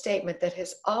has a statement that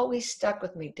has always stuck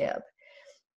with me, Deb.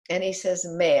 And he says,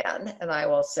 man, and I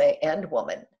will say, and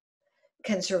woman,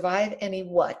 can survive any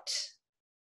what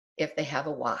if they have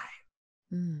a why.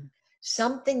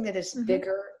 Something that is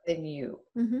bigger than you.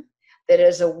 That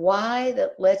is a why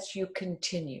that lets you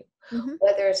continue.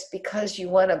 Whether it's because you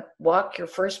want to walk your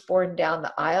firstborn down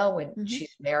the aisle when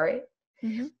she's married,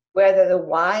 whether the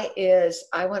why is,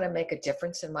 I want to make a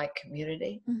difference in my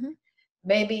community.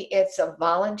 Maybe it's a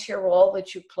volunteer role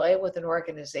that you play with an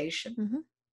organization.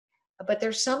 But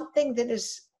there's something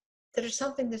there's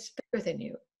something that's bigger than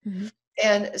you.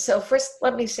 And so first,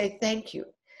 let me say thank you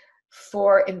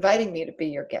for inviting me to be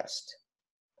your guest.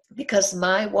 Because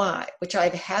my why, which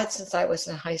I've had since I was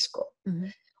in high school,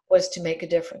 was to make a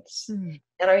difference. And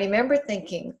I remember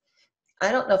thinking,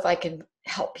 I don't know if I can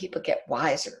help people get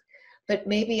wiser, but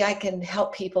maybe I can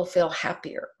help people feel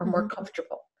happier or more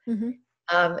comfortable.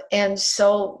 And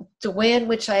so the way in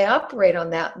which I operate on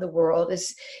that in the world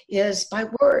is by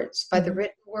words, by the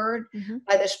written word,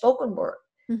 by the spoken word,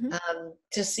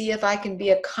 to see if I can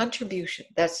be a contribution.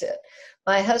 That's it.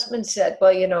 My husband said,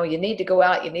 well, you need to go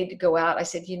out. I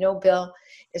said, Bill,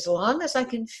 as long as I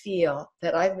can feel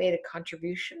that I've made a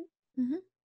contribution,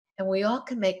 and we all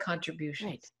can make contributions,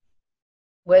 right.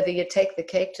 Whether you take the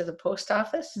cake to the post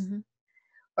office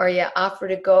or you offer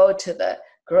to go to the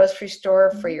grocery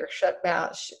store for your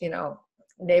shutdown,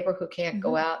 neighbor who can't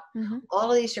go out.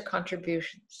 All of these are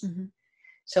contributions.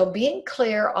 So being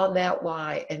clear on that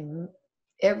why, and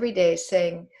every day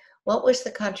saying, what was the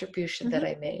contribution that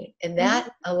I made? And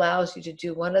that allows you to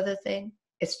do one other thing.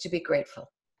 It's to be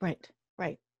grateful. Right.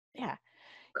 Yeah.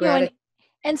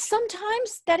 And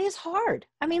sometimes that is hard.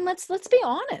 I mean, let's be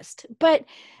honest. But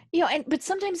but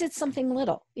sometimes it's something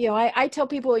little. I tell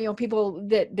people, people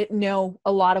that know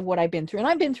a lot of what I've been through, and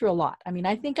I've been through a lot. I mean,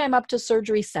 I think I'm up to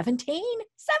surgery 17.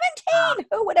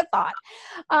 Who would have thought?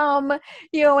 And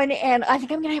I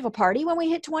think I'm going to have a party when we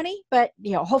hit 20, but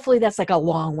hopefully that's like a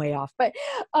long way off. But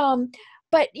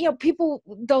people,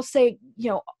 they'll say,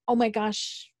 oh my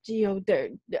gosh,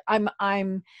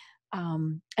 I'm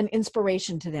an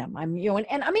inspiration to them. I'm,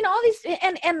 and I mean, all these,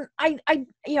 and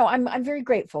I'm very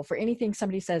grateful for anything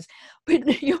somebody says, but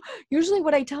usually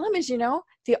what I tell them is,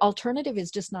 the alternative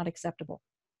is just not acceptable.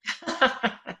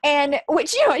 And which,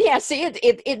 see,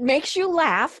 it makes you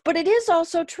laugh, but it is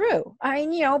also true. I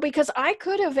mean, because I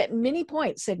could have at many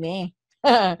points said, me,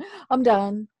 I'm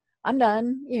done, but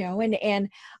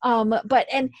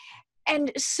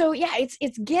so, yeah,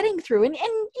 it's getting through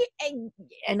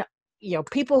and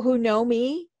people who know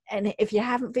me, and if you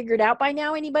haven't figured out by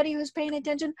now, anybody who's paying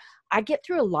attention, I get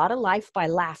through a lot of life by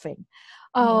laughing.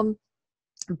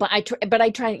 But I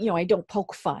try, I don't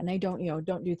poke fun. I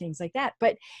don't do things like that.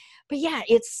 But yeah,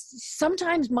 it's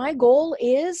sometimes my goal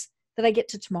is that I get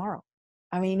to tomorrow.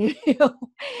 I mean,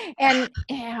 and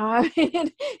I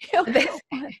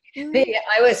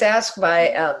was asked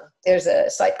by, there's a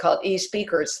site called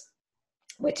eSpeakers,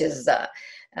 which is,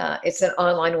 it's an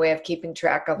online way of keeping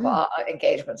track of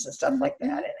engagements and stuff like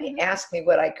that. And they asked me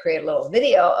would I create a little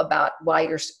video about why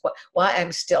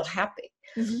I'm still happy.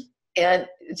 And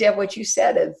Deb, what you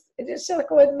said is, it just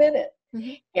took 1 minute.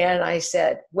 And I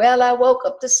said, well, I woke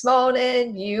up this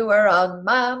morning, you were on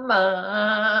my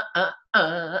mind.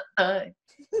 That's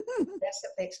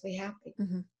what makes me happy.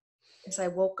 As I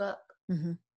woke up,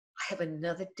 I have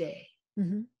another day.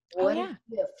 What a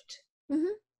gift.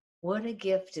 What a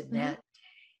gift in that day.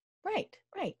 Right.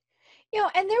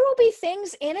 And there will be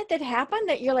things in it that happen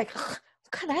that you're like, oh,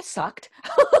 God, that sucked.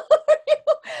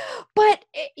 But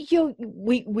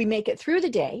we make it through the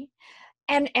day,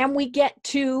 and we get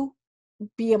to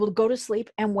be able to go to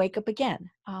sleep and wake up again.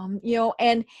 And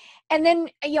then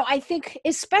I think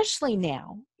especially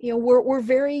now, we're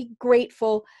very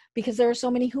grateful because there are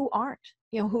so many who aren't,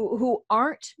 who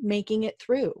aren't making it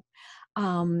through.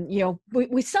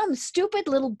 We some stupid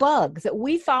little bug that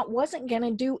we thought wasn't going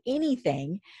to do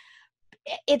anything.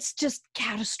 It's just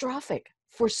catastrophic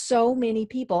for so many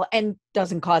people, and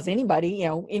doesn't cause anybody,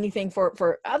 anything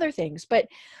for other things. But,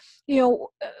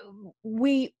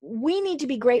 we need to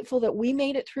be grateful that we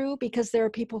made it through, because there are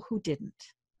people who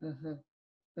didn't.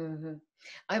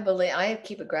 I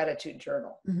keep a gratitude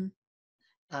journal.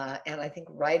 And I think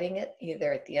writing it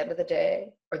either at the end of the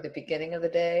day or the beginning of the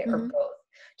day or both.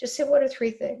 Just say, what are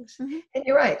 3 things? And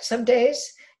you're right. Some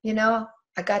days, I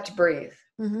got to breathe.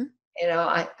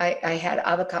 I had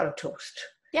avocado toast.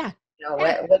 Yeah.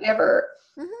 Whatever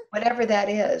that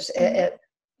is.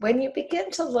 When you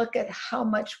begin to look at how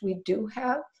much we do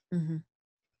have,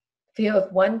 if you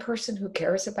have one person who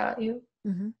cares about you,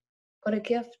 what a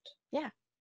gift. Yeah.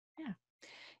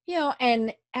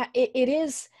 And it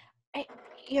is,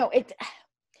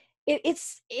 it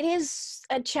is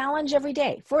a challenge every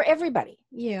day for everybody,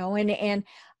 and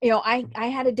I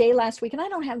had a day last week, and I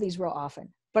don't have these real often,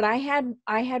 but I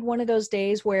had one of those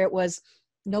days where it was,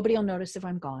 nobody will notice if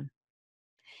I'm gone.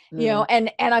 And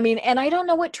I mean, and I don't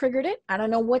know what triggered it. I don't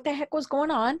know what the heck was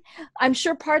going on. I'm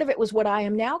sure part of it was what I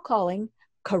am now calling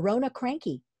Corona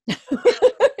cranky.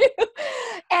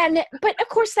 But of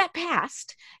course that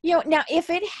passed, now if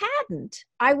it hadn't,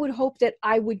 I would hope that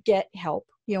I would get help,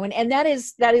 and that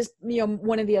is,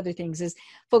 one of the other things is,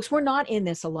 folks, we're not in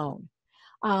this alone.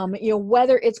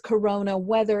 Whether it's Corona,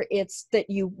 whether it's that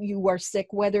you are sick,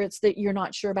 whether it's that you're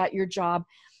not sure about your job,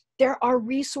 there are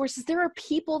resources, there are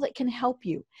people that can help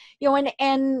you,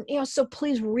 and so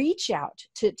please reach out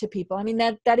to people. I mean,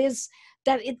 there's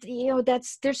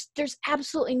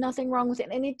absolutely nothing wrong with it.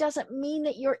 And it doesn't mean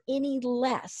that you're any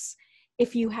less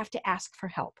if you have to ask for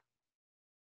help.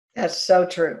 That's so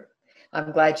true.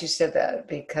 I'm glad you said that,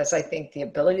 because I think the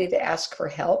ability to ask for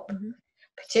help,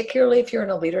 particularly if you're in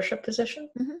a leadership position,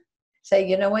 say,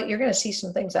 you know what, you're going to see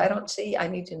some things I don't see. I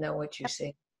need to know what you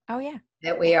see. Oh, yeah.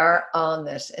 That we are on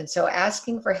this. And so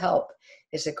asking for help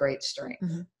is a great strength.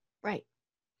 Right.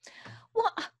 Well,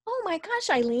 oh my gosh,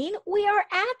 Eileen, we are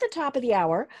at the top of the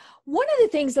hour. One of the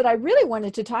things that I really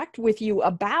wanted to talk with you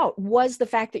about was the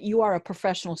fact that you are a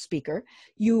professional speaker.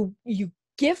 You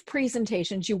give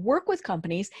presentations, you work with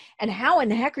companies, and how in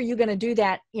the heck are you going to do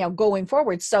that, going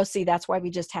forward? So see, that's why we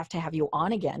just have to have you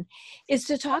on again, is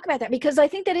to talk about that, because I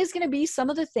think that is going to be some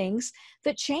of the things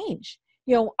that change.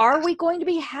 Are we going to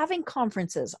be having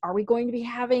conferences? Are we going to be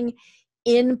having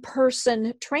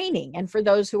in-person training. And for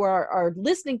those who are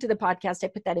listening to the podcast, I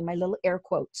put that in my little air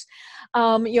quotes,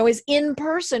 is in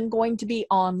person going to be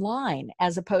online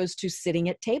as opposed to sitting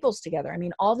at tables together? I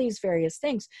mean, all these various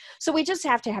things. So we just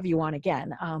have to have you on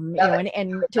again, so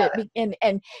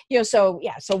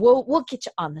we'll get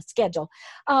you on the schedule.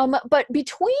 But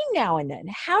between now and then,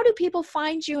 how do people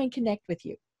find you and connect with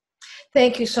you?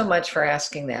 Thank you so much for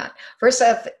asking that. First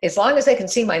off, as long as they can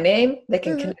see my name, they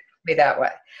can connect with me that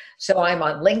way. So I'm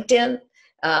on LinkedIn.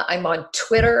 I'm on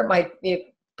Twitter. You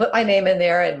put my name in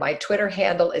there, and my Twitter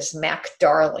handle is Mac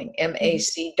Darling,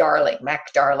 M-A-C Darling,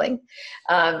 Mac Darling.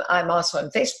 I'm also on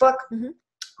Facebook.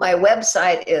 My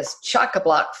website is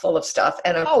chock-a-block full of stuff,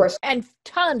 and of course, and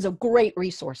tons of great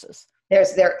resources.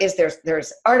 There's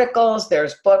articles,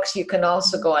 there's books. You can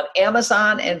also go on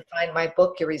Amazon and find my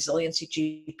book, Your Resiliency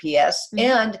GPS.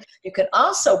 And you can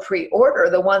also pre-order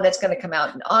the one that's going to come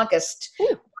out in August,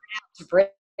 to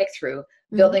Breakthrough,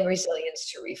 Building Resilience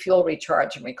to Refuel,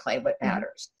 Recharge, and Reclaim What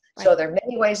Matters. Right. So there are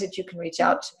many ways that you can reach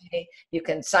out to me. You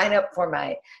can sign up for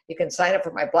my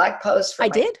blog post. I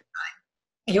did.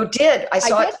 You did. I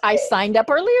saw it. I signed up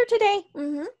earlier today.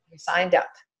 You signed up.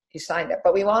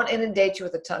 But we won't inundate you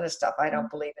with a ton of stuff. I don't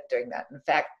believe in doing that. In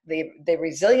fact, the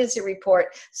resiliency report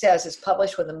says it's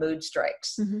published when the mood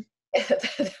strikes.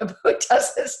 The mood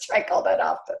doesn't strike all that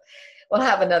often. We'll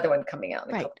have another one coming out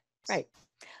in a couple weeks. Right.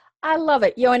 I love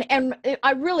it. And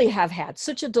I really have had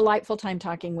such a delightful time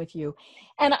talking with you.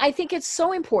 And I think it's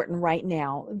so important right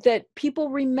now that people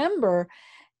remember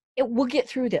we'll get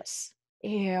through this.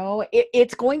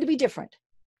 It's going to be different.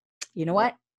 You know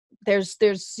what? There's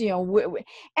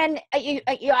and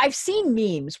I've seen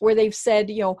memes where they've said,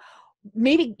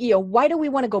 maybe, why do we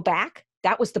want to go back?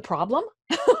 That was the problem.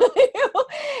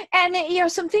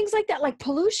 And, some things like that, like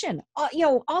pollution,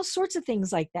 all sorts of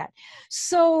things like that.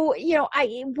 So,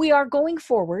 we are going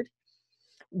forward.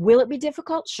 Will it be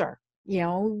difficult? Sure.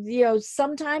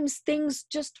 Sometimes things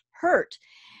just hurt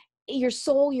your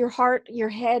soul, your heart, your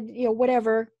head,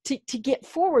 whatever, to get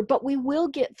forward, but we will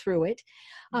get through it.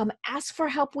 Ask for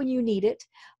help when you need it,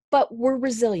 but we're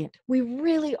resilient. We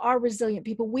really are resilient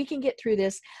people. We can get through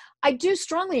this. I do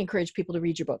strongly encourage people to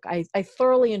read your book. I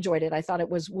thoroughly enjoyed it. I thought it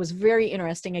was very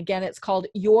interesting. Again, it's called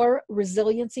Your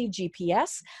Resiliency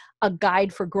GPS, a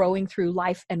guide for growing through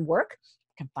life and work.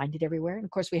 You can find it everywhere. And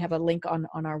of course, we have a link on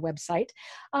our website.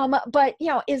 But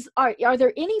are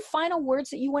there any final words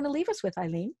that you want to leave us with,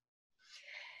 Eileen?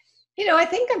 I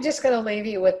think I'm just going to leave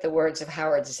you with the words of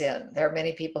Howard Zinn. There are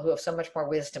many people who have so much more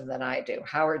wisdom than I do.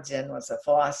 Howard Zinn was a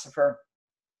philosopher,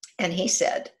 and he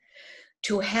said,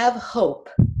 "To have hope,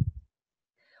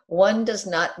 one does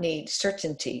not need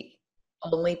certainty,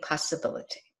 only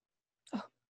possibility." Oh,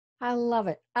 I love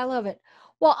it. I love it.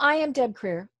 Well, I am Deb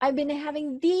Creer. I've been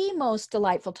having the most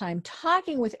delightful time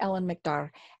talking with Eileen McDargh.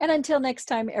 And until next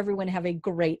time, everyone have a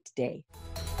great day.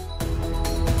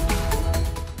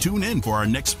 Tune in for our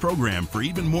next program for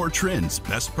even more trends,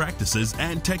 best practices,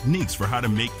 and techniques for how to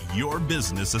make your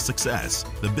business a success.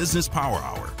 The Business Power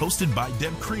Hour, hosted by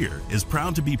Deb Creer, is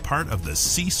proud to be part of the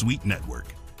C-Suite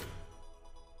Network.